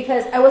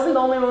 because I wasn't the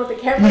only one with the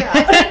camera on.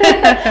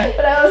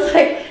 But I was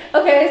like,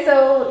 okay,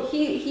 so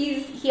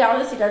he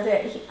obviously does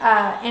it.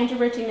 Andrew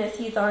Martinez,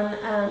 he's on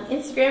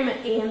Instagram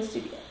at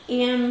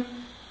AM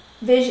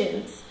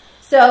Visions.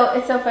 So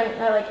it's so funny.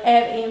 Like, I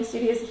have AM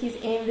Studios, he's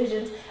AM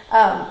Visions.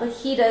 but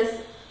he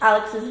does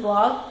Alex's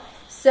vlog.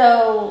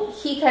 So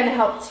he kind of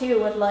helped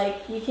too with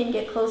like, you can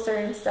get closer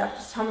and stuff.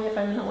 Just tell me if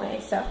I'm in the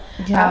way. So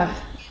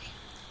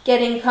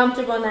getting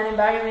comfortable in that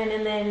environment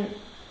and then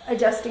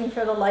adjusting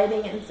for the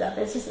lighting and stuff.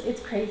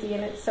 It's crazy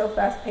and it's so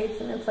fast paced,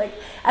 and it's like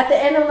at the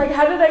end I'm like,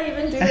 how did I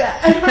even do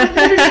that? I don't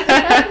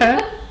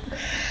understand.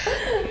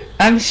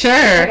 I'm sure.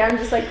 Like, I'm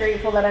just like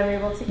grateful that I'm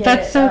able to get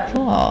That's it so done.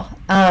 cool.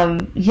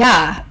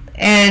 Yeah.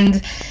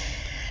 And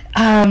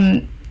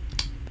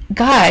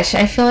gosh,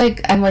 I feel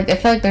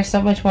like there's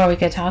so much more we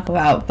could talk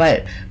about,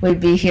 but we'd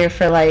be here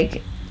for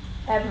like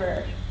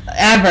ever.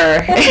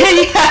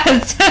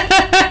 Yes.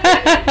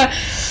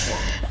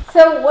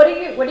 So what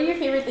are your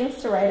favorite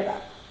things to write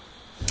about?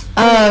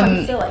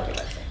 Still like your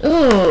website.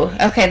 Ooh,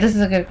 okay, this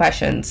is a good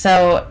question.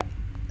 So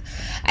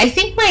I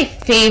think my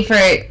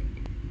favorite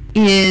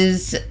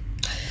is,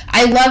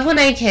 I love when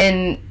I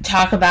can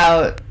talk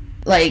about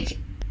like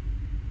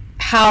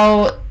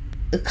how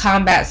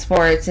combat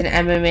sports and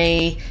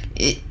MMA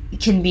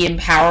can be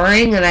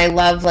empowering, and I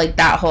love like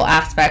that whole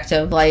aspect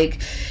of like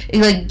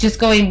just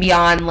going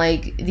beyond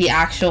like the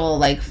actual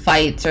like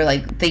fights or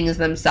like things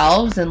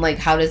themselves, and like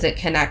how does it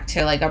connect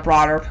to like a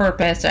broader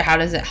purpose, or how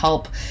does it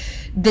help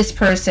this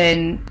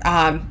person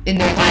in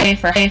their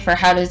life, or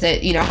how does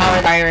it, how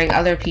inspiring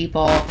other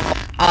people,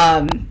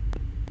 and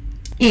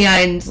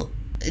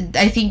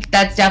I think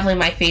that's definitely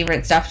my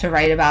favorite stuff to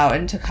write about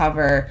and to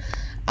cover,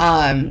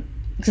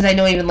 because I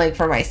know even like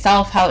for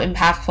myself how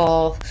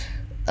impactful,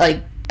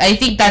 like I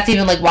think that's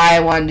even like why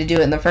I wanted to do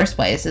it in the first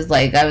place, is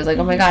like I was like,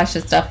 oh my gosh,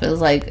 this stuff is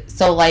like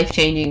so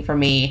life-changing for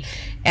me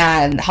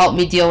and helped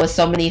me deal with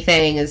so many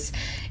things,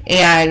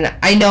 and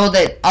I know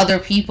that other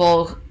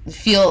people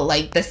feel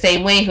like the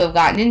same way who have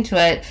gotten into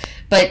it,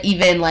 but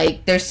even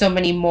like there's so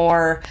many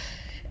more,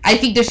 I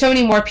think there's so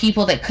many more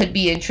people that could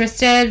be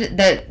interested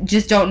that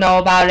just don't know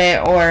about it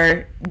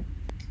or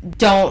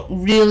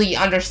don't really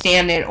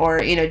understand it,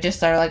 or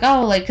just are like,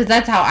 oh, like, because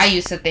that's how I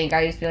used to think.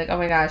 I used to be like, oh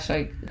my gosh,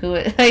 like who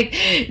would, like,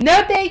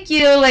 no thank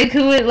you, like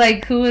who would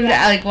like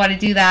want to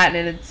do that,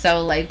 and it's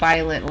so like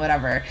violent,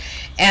 whatever.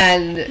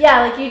 And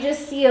yeah, like you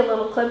just see a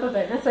little clip of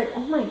it and it's like,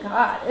 oh my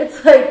god,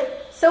 it's like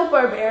so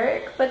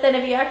barbaric. But then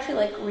if you actually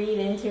like read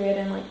into it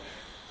and like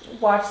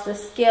watch the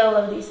skill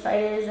of these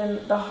fighters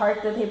and the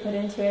heart that they put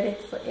into it,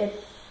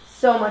 it's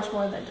so much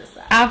more than just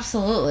that.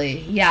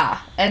 Absolutely, yeah.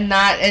 And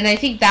I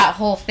think that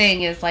whole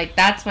thing is like,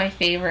 that's my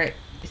favorite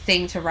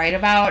thing to write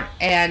about,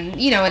 and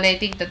and I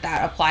think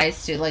that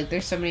applies to like,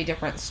 there's so many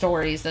different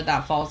stories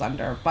that falls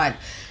under, but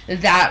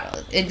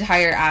that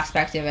entire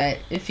aspect of it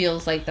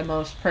feels like the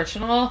most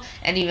personal,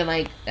 and even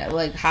like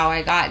how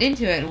I got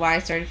into it and why I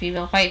started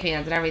Female Fight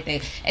Fans and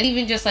everything, and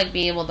even just like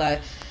being able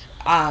to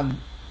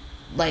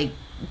like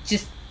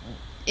just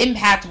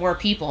impact more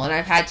people. And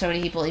I've had so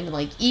many people even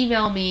like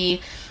email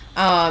me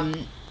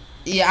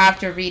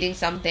after reading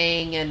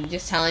something and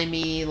just telling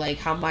me like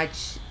how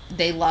much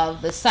they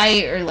love the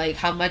site, or like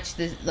how much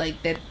this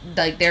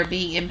that they're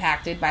being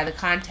impacted by the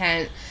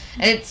content,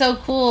 and it's so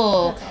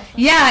cool. That's awesome.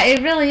 Yeah,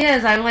 it really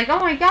is. I'm like, oh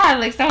my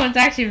god, like someone's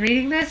actually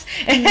reading this.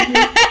 Mm-hmm.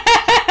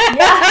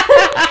 Yeah.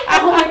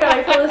 Oh my god,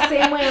 I feel the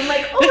same way. I'm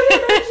like, oh my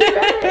god,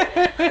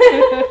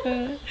 she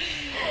read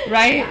it.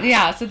 Right?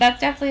 Yeah, so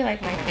that's definitely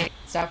like my favorite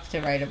stuff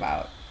to write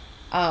about.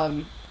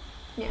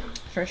 Yeah,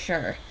 for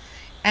sure.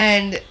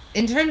 And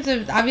in terms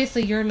of,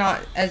 obviously you're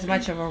not as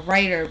much of a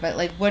writer, but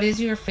like, what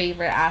is your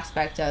favorite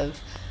aspect of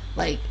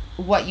like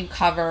what you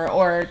cover,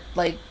 or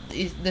like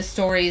the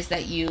stories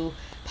that you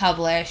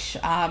publish,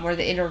 or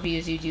the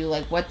interviews you do?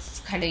 Like, what's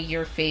kind of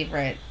your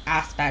favorite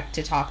aspect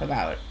to talk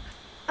about?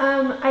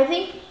 I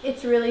think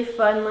it's really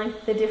fun,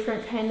 like the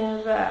different kind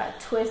of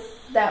twists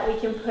that we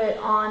can put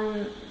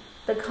on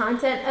the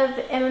content of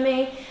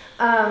MMA.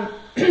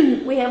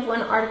 We have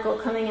one article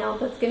coming out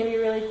that's going to be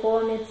really cool,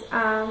 and it's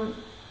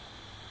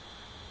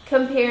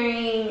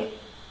comparing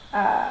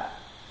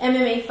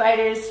MMA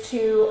fighters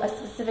to a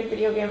specific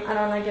video game. I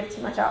don't want to give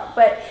too much out,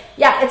 but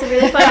yeah, it's a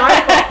really fun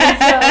article.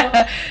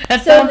 And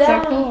that sounds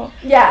so cool.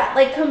 Yeah,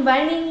 like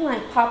combining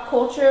like pop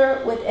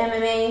culture with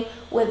MMA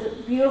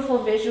with beautiful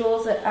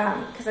visuals,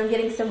 because I'm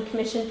getting some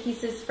commission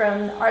pieces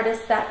from the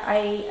artists that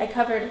I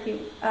covered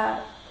I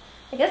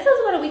guess it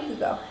was about a week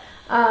ago.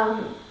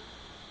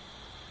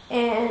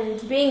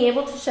 And being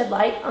able to shed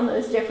light on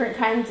those different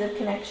kinds of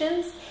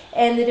connections,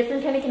 and the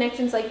different kind of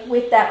connections, like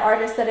with that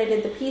artist that I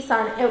did the piece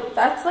on,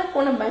 that's like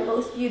one of my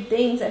most viewed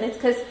things, and it's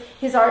because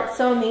his art's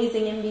so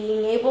amazing, and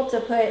being able to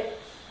put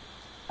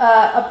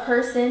a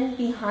person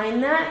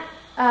behind that,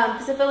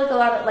 because I feel like a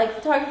lot of like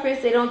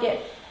photographers, they don't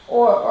get,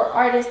 or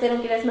artists, they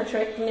don't get as much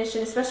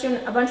recognition, especially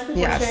when a bunch of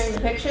people are sharing the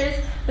pictures,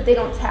 but they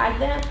don't tag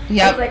them.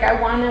 It's like, I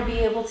want to be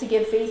able to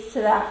give face to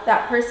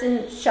that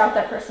person, shout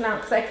that person out,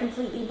 because I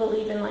completely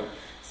believe in like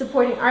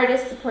supporting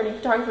artists, supporting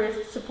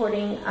photographers,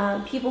 supporting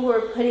people who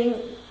are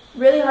putting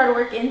really hard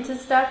work into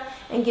stuff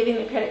and giving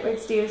the credit where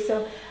it's due.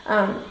 So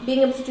being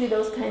able to do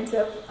those kinds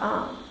of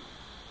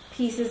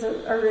pieces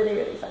are really,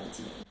 really fun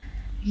to me.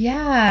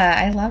 Yeah,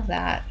 I love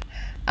that.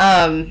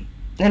 And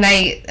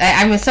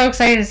I'm so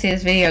excited to see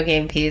this video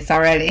game piece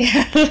already.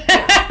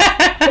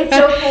 It's it's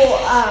so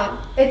cool.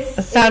 It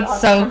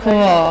sounds so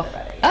cool.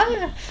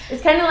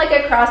 It's kind of like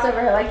a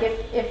crossover. Like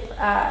if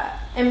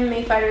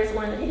MMA fighters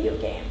were in a video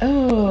game.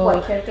 Oh,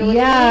 what character would it be?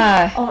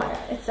 Oh my god,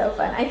 it's so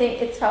fun. I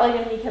think it's probably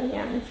going to be coming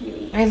out in a few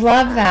weeks. I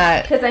love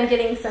that. Because I'm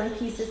getting some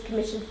pieces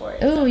commissioned for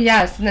it. Oh,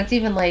 yes. And that's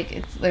even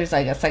like, there's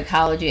like a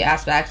psychology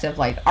aspect of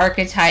like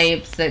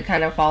archetypes that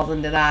kind of falls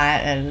into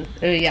that. And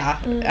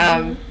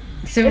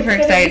super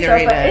excited to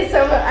read it. It's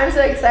so fun. I'm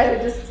so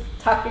excited just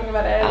talking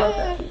about it. I love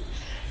that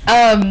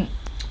piece.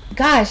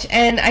 Gosh,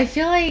 and I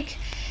feel like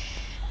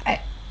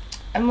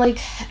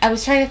I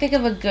was trying to think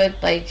of a good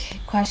like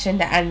question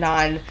to end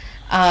on,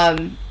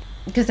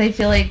 because I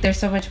feel like there's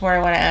so much more I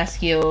want to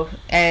ask you,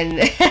 and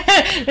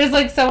there's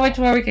like so much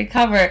more we could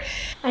cover.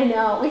 I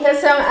know,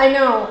 because I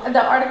know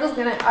the article's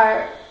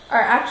our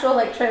actual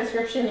like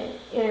transcription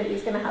interview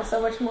is gonna have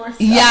so much more stuff.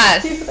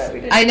 Yes,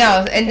 I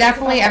know, and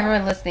definitely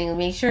everyone listening,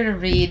 make sure to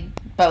read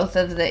both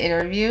of the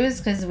interviews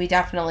because we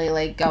definitely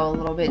like go a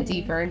little bit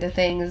deeper into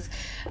things,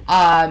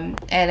 and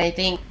I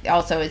think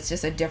also it's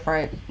just a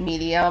different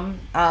medium,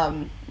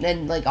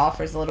 and like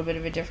offers a little bit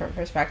of a different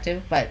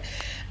perspective. But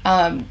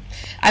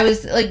I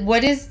was like,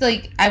 what is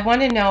like, I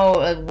want to know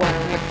like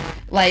what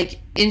like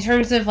in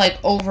terms of like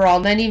overall,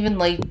 not even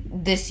like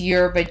this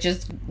year, but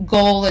just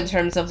goal in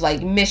terms of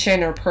like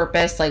mission or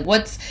purpose, like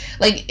what's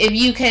like, if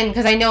you can,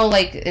 because I know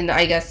like, and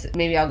I guess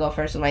maybe I'll go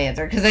first with my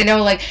answer, because I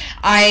know like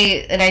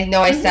I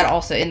know I said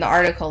also in the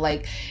article,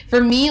 like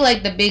for me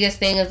like the biggest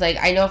thing is like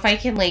I know if I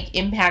can like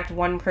impact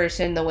one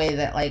person the way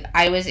that like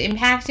I was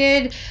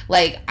impacted,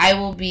 like I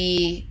will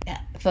be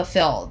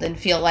fulfilled and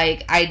feel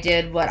like I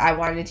did what I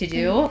wanted to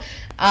do,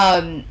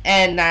 and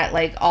that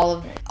like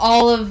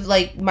all of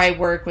like my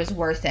work was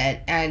worth it.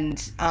 And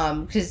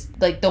because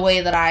like the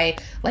way that I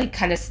like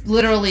kind of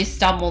literally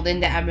stumbled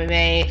into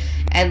MMA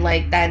and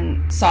like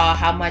then saw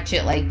how much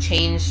it like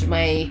changed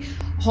my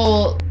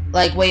whole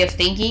like way of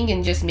thinking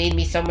and just made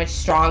me so much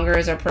stronger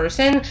as a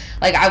person,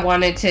 like I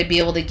wanted to be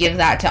able to give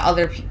that to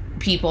other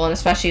people, and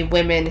especially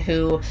women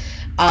who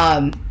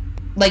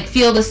like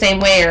feel the same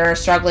way or are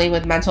struggling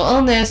with mental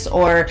illness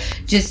or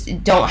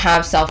just don't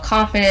have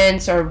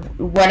self-confidence or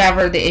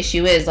whatever the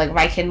issue is. Like if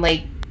I can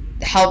like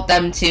help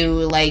them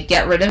to like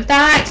get rid of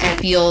that and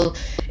feel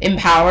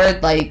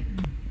empowered, like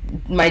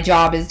my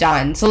job is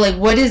done. So like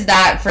what is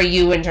that for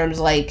you in terms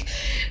of like,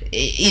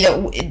 you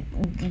know,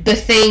 the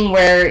thing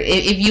where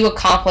if you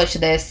accomplish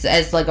this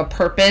as like a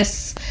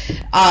purpose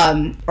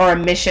or a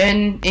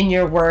mission in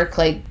your work,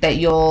 like that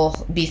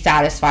you'll be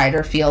satisfied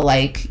or feel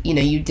like, you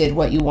know, you did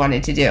what you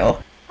wanted to do?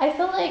 I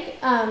feel like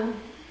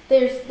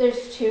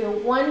there's two.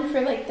 One for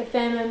like the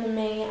Femme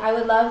MMA. I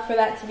would love for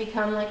that to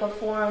become like a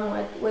forum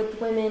with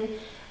women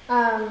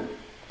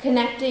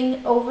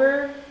connecting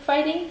over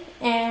fighting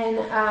and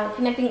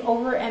connecting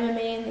over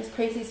MMA in this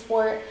crazy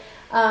sport,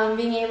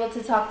 being able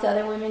to talk to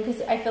other women,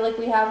 because I feel like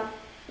we have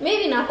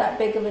maybe not that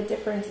big of a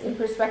difference in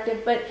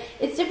perspective, but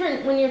it's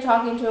different when you're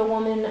talking to a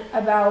woman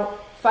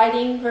about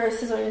fighting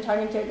versus when you're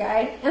talking to a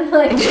guy. And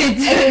like,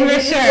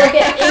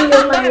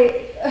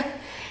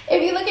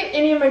 if you look at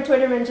any of my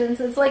Twitter mentions,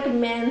 it's like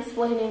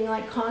mansplaining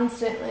like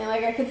constantly.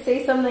 Like I could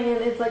say something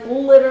and it's like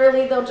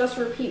literally they'll just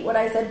repeat what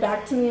I said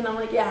back to me, and I'm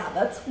like, yeah,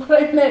 that's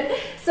what I meant.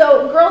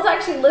 So girls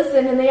actually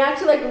listen and they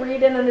actually like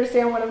read and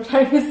understand what I'm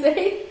trying to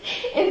say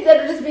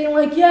instead of just being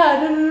like,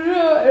 yeah,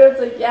 no. And it's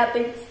like, yeah,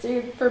 thanks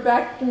dude for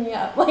backing me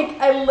up. Like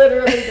I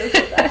literally just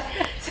did that.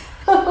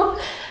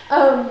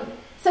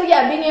 So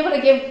yeah, being able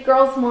to give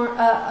girls more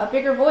a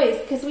bigger voice,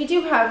 because we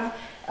do have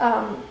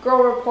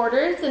girl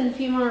reporters and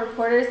female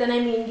reporters, and I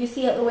mean, you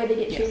see the way they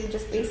get treated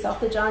just based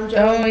off the John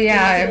Jones. Oh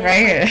yeah,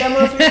 right. The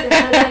most recent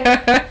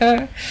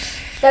one,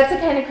 that's the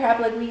kind of crap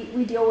like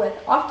we deal with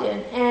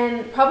often,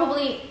 and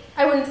probably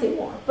I wouldn't say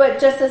more, but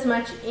just as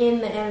much in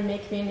the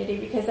MMA community,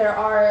 because there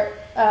are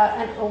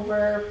an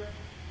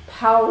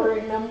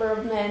overpowering number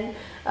of men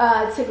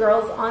to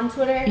girls on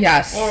Twitter,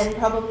 yes, and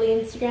probably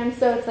Instagram.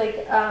 So it's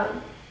like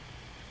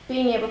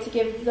being able to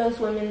give those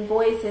women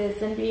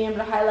voices and being able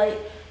to highlight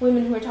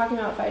women who are talking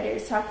about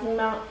fighters, talking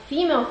about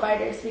female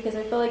fighters, because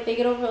I feel like they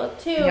get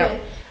overlooked too.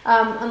 Yep.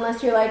 And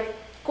unless you're like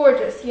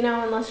gorgeous, you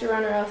know, unless you're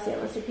Ronda Rousey,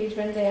 unless you're Paige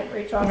Van Zandt,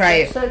 Rachel Oscar.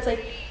 Right. So it's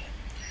like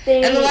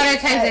and a lot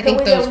of times I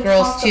think those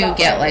girls too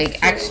get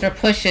like extra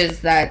pushes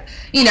that,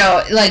 you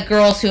know, like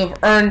girls who have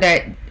earned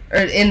it, or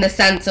in the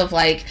sense of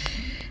like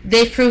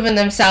they've proven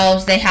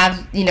themselves, they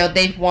have, you know,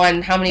 they've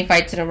won how many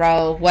fights in a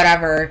row,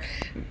 whatever,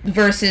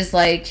 versus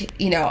like,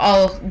 you know,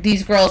 oh,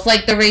 these girls,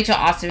 like the Rachel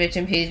Ostovich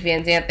and Paige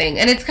Van Zandt thing,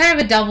 and it's kind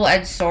of a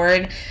double-edged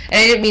sword, and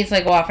I didn't mean to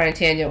like go off on a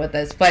tangent with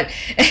this, but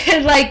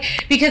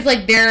like, because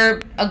like they're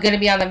going to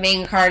be on the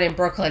main card in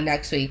Brooklyn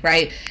next week,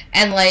 right?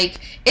 And like,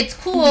 it's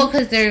cool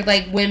because they're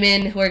like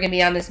women who are going to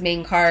be on this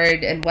main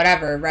card and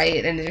whatever,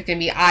 right? And there's going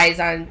to be eyes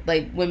on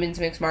like women's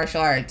mixed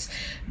martial arts,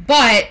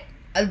 but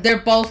they're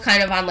both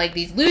kind of on like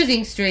these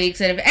losing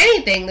streaks, and if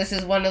anything, this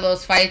is one of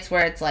those fights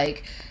where it's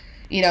like,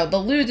 you know, the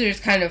loser's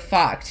kind of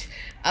fucked,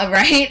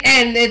 right?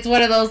 And it's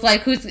one of those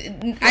like,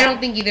 I don't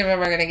think either of them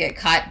are gonna get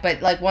cut,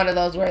 but like one of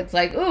those where it's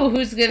like, ooh,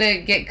 who's gonna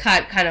get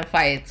cut kind of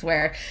fights,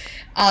 where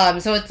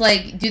So it's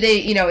like, do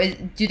they,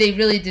 do they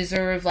really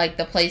deserve like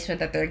the placement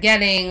that they're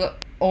getting,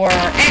 or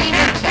any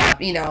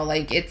matchup?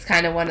 Like it's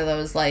kind of one of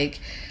those like,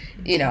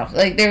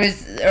 like there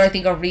is, or I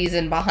think a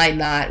reason behind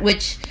that,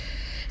 which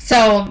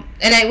I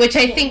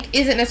think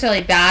isn't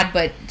necessarily bad,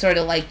 but sort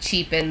of like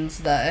cheapens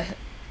the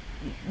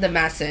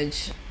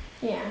message.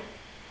 Yeah.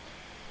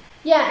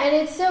 Yeah, and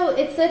it's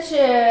such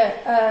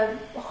a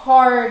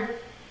hard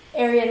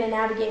area to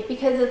navigate,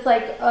 because it's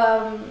like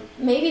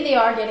maybe they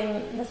are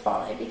getting the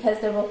spotlight because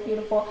they're both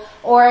beautiful,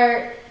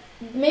 or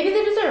maybe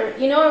they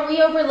deserve it. Are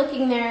we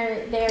overlooking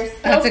their skill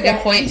That's a good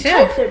set point too.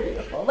 because they're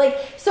beautiful? Like,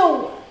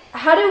 so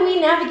how do we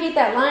navigate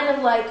that line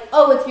of like,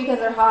 oh, it's because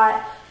they're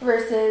hot,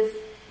 versus,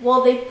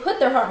 well, they've put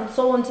their heart and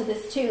soul into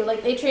this too.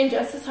 Like, they train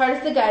just as hard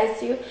as the guys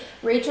do.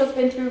 Rachel's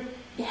been through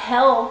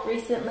hell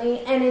recently,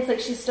 and it's like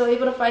she's still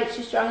able to fight.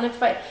 She's strong enough to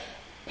fight.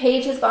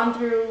 Paige has gone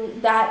through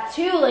that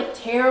too, like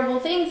terrible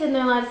things in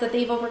their lives that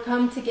they've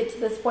overcome to get to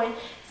this point.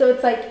 So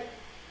it's like,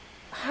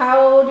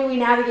 how do we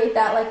navigate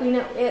that? Like, we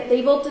know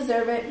they both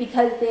deserve it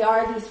because they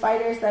are these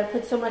fighters that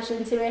put so much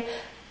into it.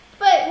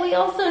 But we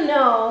also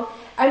know,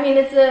 I mean,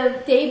 it's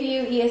a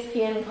debut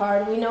ESPN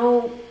card. We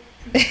know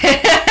the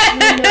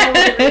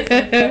reasons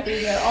that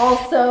these are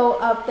also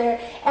up there.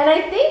 And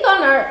I think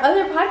on our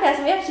other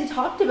podcast, we actually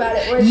talked about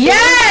it. Where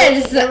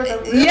yes! There was a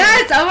rumor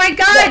oh my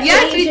God,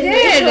 yes, we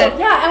did.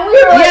 Yeah, and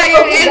we were like,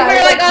 and we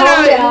were like, oh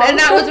no, down. and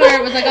that was where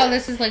it was like, oh,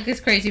 this is like this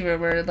crazy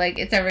rumor, like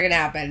it's never gonna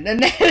happen.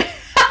 And then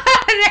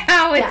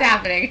now it's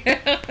happening.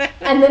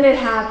 And then it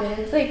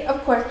happens. Like,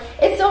 of course,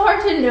 it's so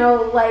hard to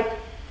know, like,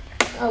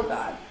 oh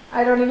God.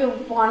 I don't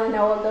even want to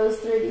know what goes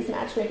through these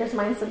matchmakers'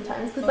 minds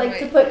sometimes. Because, like,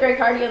 to put Greg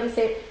Hardy on the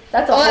stage,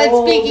 that's a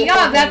whole speaking of,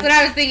 thing. that's what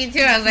I was thinking,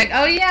 too. I was like,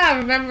 oh, yeah,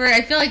 remember,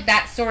 I feel like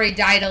that story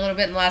died a little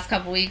bit in the last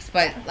couple weeks,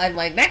 but I'm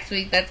like, next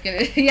week, that's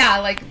going to,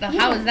 how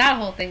is that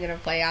whole thing going to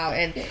play out?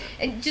 And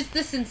just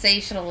the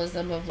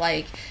sensationalism of,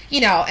 like,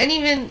 and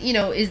even,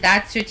 is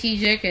that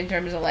strategic in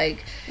terms of,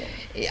 like,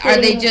 are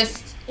they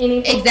just...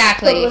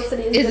 Exactly.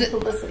 Publicity is good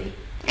publicity.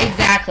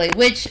 Exactly.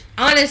 Which,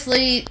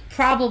 honestly,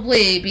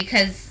 probably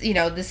because,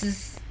 this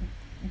is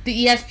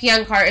the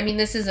ESPN card. I mean,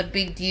 this is a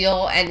big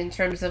deal, and in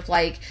terms of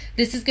like,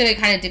 this is going to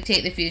kind of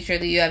dictate the future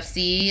of the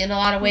UFC in a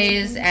lot of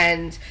ways.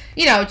 And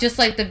just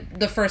like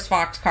the first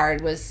Fox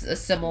card was a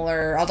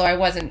similar, although I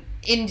wasn't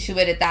into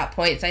it at that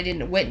point, so I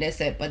didn't witness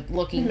it. But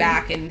looking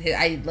back, and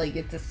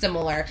it's a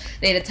similar.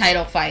 They had a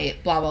title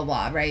fight, blah blah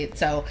blah, right?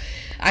 So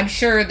I'm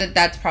sure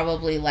that's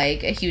probably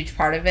like a huge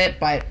part of it.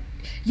 But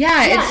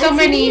it's so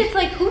many. Me, it's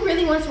like, who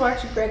really wants to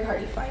watch a Greg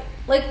Hardy fight?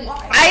 Like,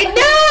 why? I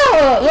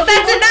know! Well,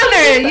 that's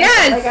another,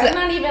 yes! Like, I'm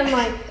not even,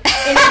 like,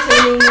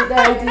 entertaining the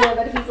idea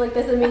that he's, like,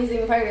 this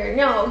amazing fighter.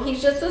 No,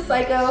 he's just a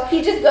psycho.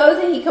 He just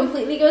goes and he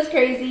completely goes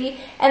crazy.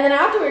 And then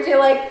afterwards, you're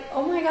like,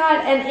 oh, my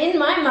God. And in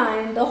my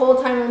mind, the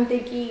whole time I'm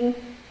thinking,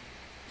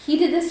 he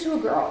did this to a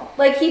girl.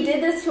 Like, he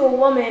did this to a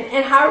woman.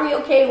 And how are we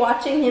okay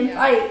watching him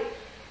fight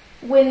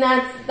when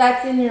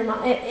that's in your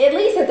mind? At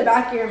least at the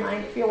back of your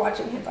mind if you're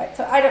watching him fight.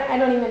 So I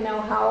don't even know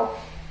how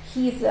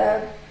he's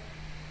a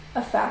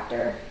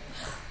factor.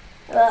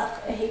 Ugh,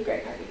 I hate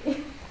Greg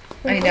Hardy.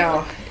 I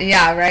know.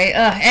 Yeah, right?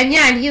 Ugh.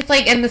 And he's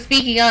like, and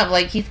speaking of,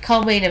 like, he's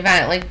co-main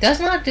event. Like,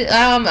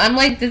 I'm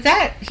like, this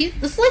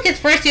is like his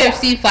first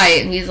UFC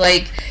fight, and he's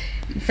like,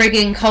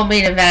 freaking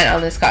co-main event on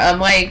this card. I'm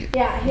like,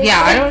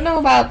 I don't know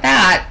about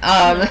that.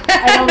 I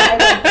don't think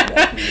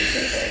that he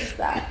deserves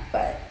that,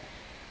 but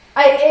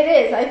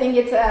it is. I think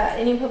it's,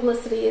 any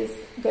publicity is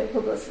good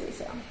publicity,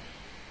 so.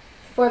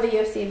 For the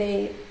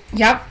UFC,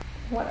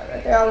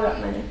 whatever. They're all about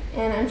money.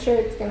 And I'm sure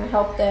it's going to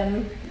help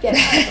them get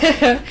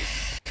out.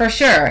 For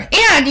sure. And,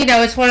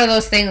 it's one of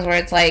those things where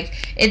it's like,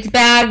 it's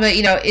bad, but,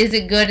 is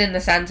it good in the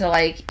sense of,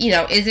 like,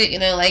 is it going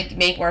to, like,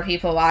 make more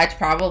people watch?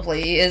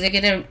 Probably. Is it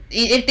going to,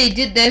 if they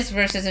did this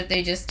versus if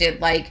they just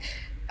did, like,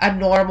 a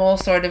normal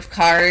sort of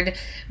card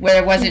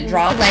where it wasn't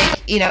drawn, like,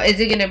 is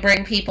it going to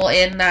bring people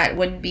in that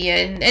wouldn't be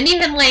in? And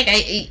even, like,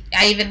 I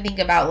even think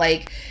about,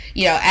 like,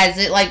 as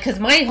it, like, because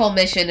my whole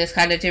mission is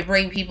kind of to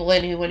bring people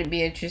in who wouldn't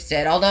be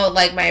interested. Although,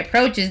 like, my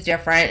approach is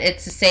different.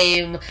 It's the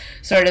same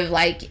sort of,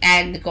 like,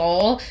 end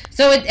goal.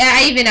 So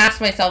I even ask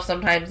myself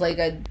sometimes, like,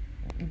 a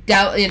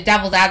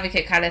devil's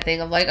advocate kind of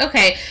thing of, like,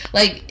 okay,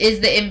 like,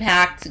 is the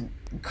impact,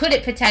 could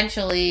it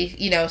potentially,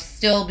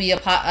 still be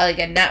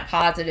a net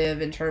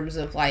positive in terms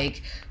of,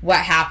 like, what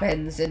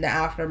happens in the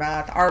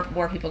aftermath? Are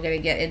more people going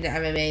to get into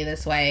MMA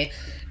this way?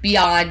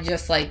 Beyond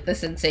just, like, the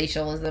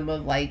sensationalism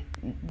of, like,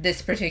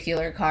 this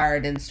particular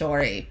card and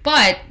story.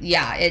 But,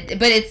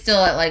 it's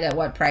still at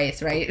what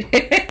price, right?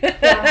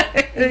 Yeah,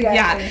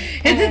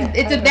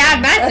 exactly. It's a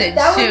bad message,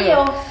 that would be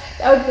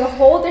a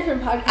whole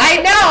different podcast. I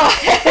know!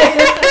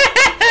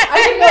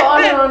 I could go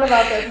on and on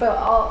about this, so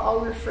I'll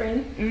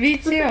refrain. Me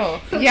too.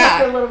 Talk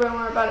a little bit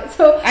more about it.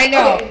 So I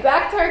know. Okay,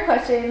 back to our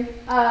question.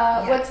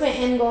 What's my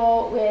end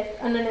goal with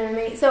Unknown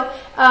MMA? So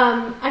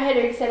I had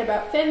already said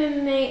about Fem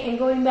MMA, and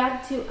going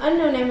back to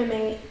Unknown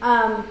MMA.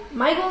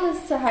 My goal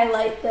is to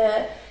highlight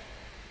the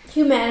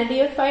humanity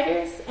of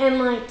fighters and,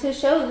 like, to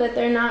show that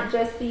they're not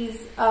just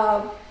these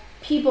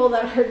people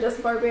that are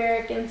just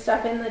barbaric and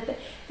stuff, and that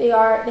they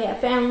have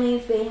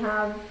families, they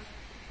have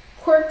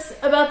quirks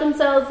about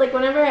themselves. Like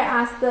whenever I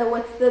ask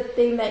what's the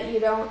thing that you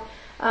don't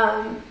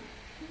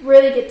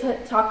really get to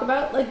talk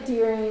about like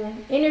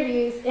during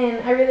interviews,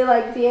 and I really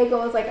like Diego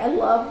was like, I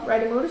love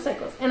riding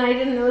motorcycles, and I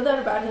didn't know that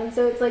about him.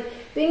 So it's like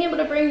being able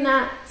to bring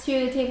that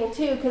to the table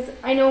too, because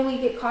I know we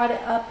get caught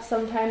up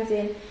sometimes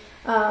in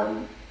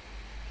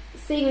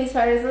seeing these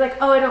fighters, like,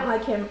 oh, I don't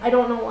like him, I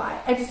don't know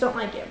why, I just don't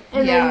like him.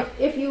 And then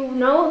if you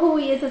know who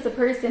he is as a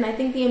person, I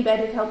think the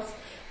Embedded helps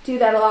do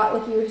that a lot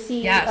with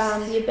UFC,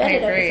 the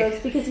Embedded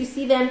episodes, because you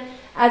see them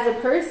as a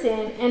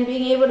person, and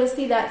being able to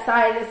see that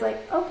side is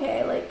like,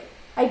 okay, like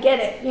I get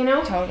it, you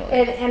know? Totally.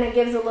 And it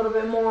gives a little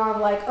bit more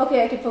of like,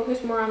 okay, I could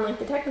focus more on like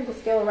the technical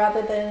skill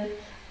rather than,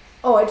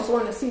 oh, I just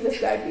want to see this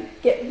guy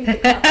get beat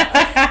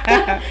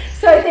up.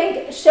 So I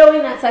think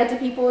showing that side to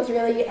people is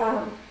really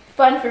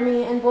fun for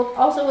me, and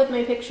also with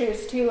my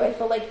pictures too. I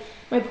feel like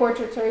my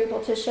portraits are able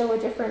to show a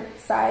different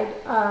side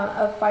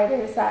of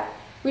fighters that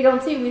we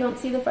don't see. We don't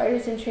see the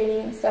fighters in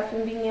training and stuff,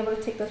 and being able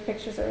to take those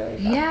pictures are really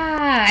fun.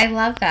 Yeah, I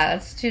love that.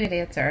 That's such a good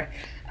answer.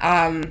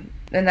 And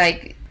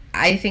like,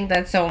 I think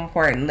that's so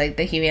important, like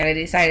the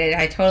humanity side.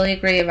 I totally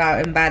agree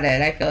about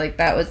Embedded. I feel like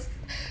that was,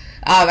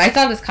 I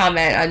saw this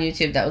comment on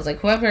YouTube that was like,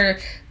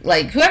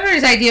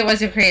 whoever's idea was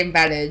to create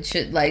Embedded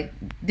should, like,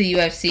 the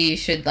UFC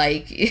should,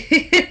 like,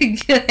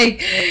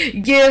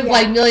 give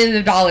like millions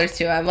of dollars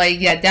to him. Like,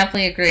 yeah,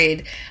 definitely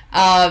agreed.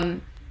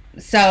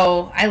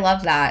 So I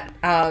love that.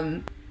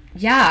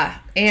 Yeah,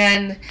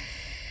 and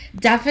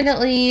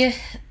definitely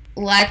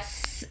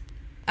let's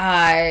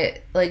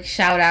like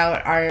shout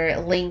out our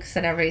links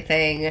and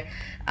everything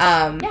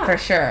for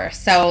sure.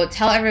 So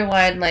tell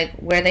everyone like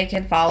where they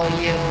can follow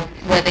you,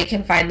 where they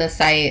can find the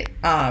site,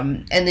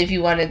 and if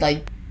you wanted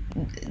like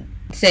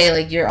say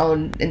like your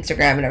own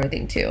Instagram and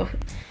everything too.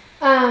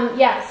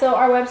 So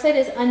our website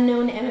is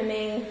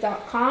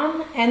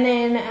unknownmma.com, and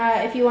then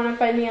if you want to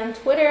find me on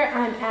Twitter,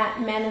 I'm at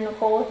Manda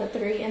Nicole with a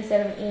 3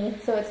 instead of an E,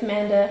 so it's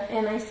Manda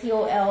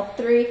Nicol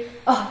 3.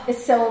 Oh,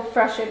 it's so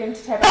frustrating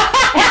to type out.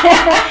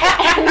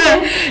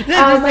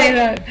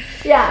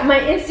 Yeah, my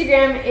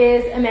Instagram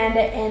is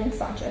Amanda N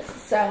Sanchez.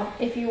 So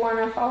if you want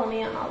to follow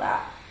me on all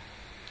that,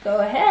 go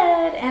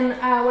ahead. And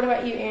what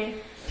about you, Erin?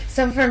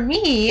 So for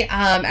me,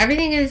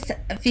 everything is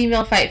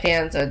Female Fight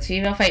Fans, so it's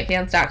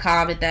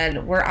femalefightfans.com, and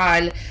then we're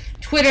on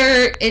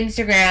Twitter,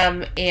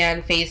 Instagram,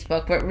 and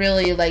Facebook, but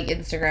really, like,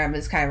 Instagram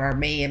is kind of our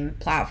main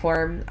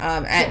platform,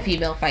 at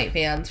Female Fight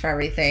Fans for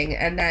everything.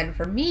 And then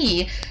for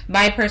me,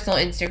 my personal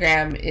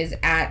Instagram is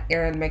at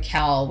Erin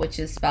McKell, which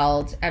is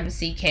spelled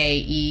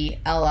MCKELLE.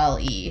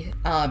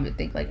 I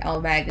think like L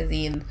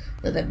Magazine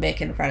with a Mick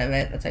in front of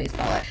it, that's how you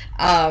spell it.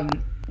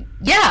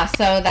 Yeah,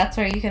 so that's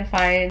where you can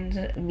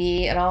find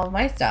me and all of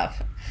my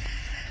stuff.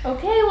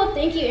 Okay, well,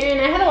 thank you, Erin.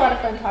 I had a lot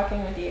of fun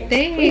talking with you.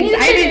 Thanks. We need to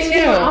I did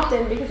too. More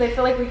often, because I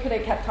feel like we could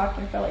have kept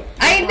talking for like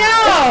 2 I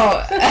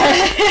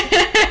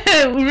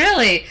know.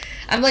 Really,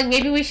 I'm like,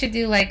 maybe we should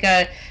do like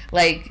a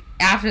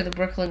after the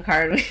Brooklyn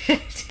card, we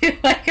should do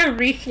like a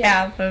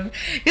recap of,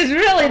 because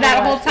really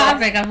that whole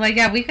topic, I'm like,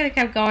 yeah, we could have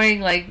kept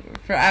going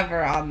like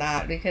forever on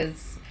that,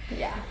 because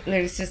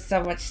there's just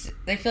so much.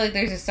 I feel like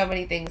there's just so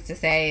many things to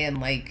say, and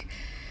like.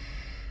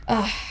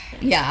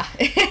 Yeah,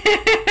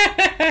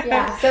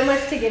 so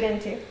much to get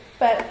into.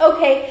 But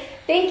okay,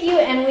 thank you,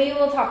 and we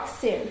will talk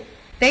soon.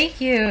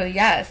 Thank you.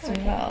 Yes, we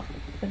will.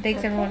 And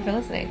thanks everyone for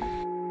listening.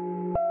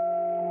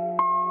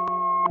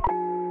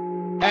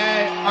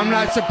 Hey, I'm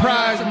not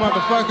surprised,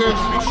 motherfuckers.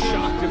 Be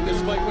shocked if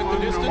this fight went the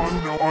distance.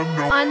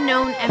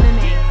 Unknown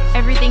MMA.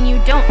 Everything you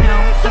don't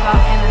know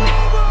about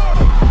MMA.